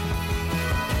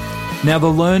 Now, the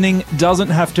learning doesn't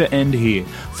have to end here.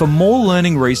 For more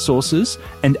learning resources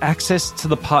and access to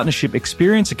the Partnership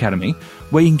Experience Academy,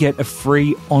 where you can get a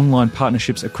free online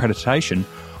partnerships accreditation,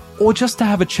 or just to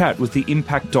have a chat with the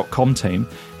impact.com team,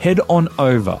 head on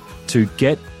over to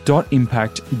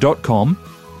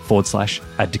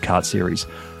get.impact.com/Add to Cart series.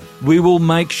 We will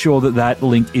make sure that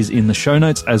link is in the show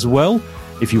notes as well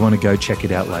if you want to go check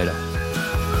it out later.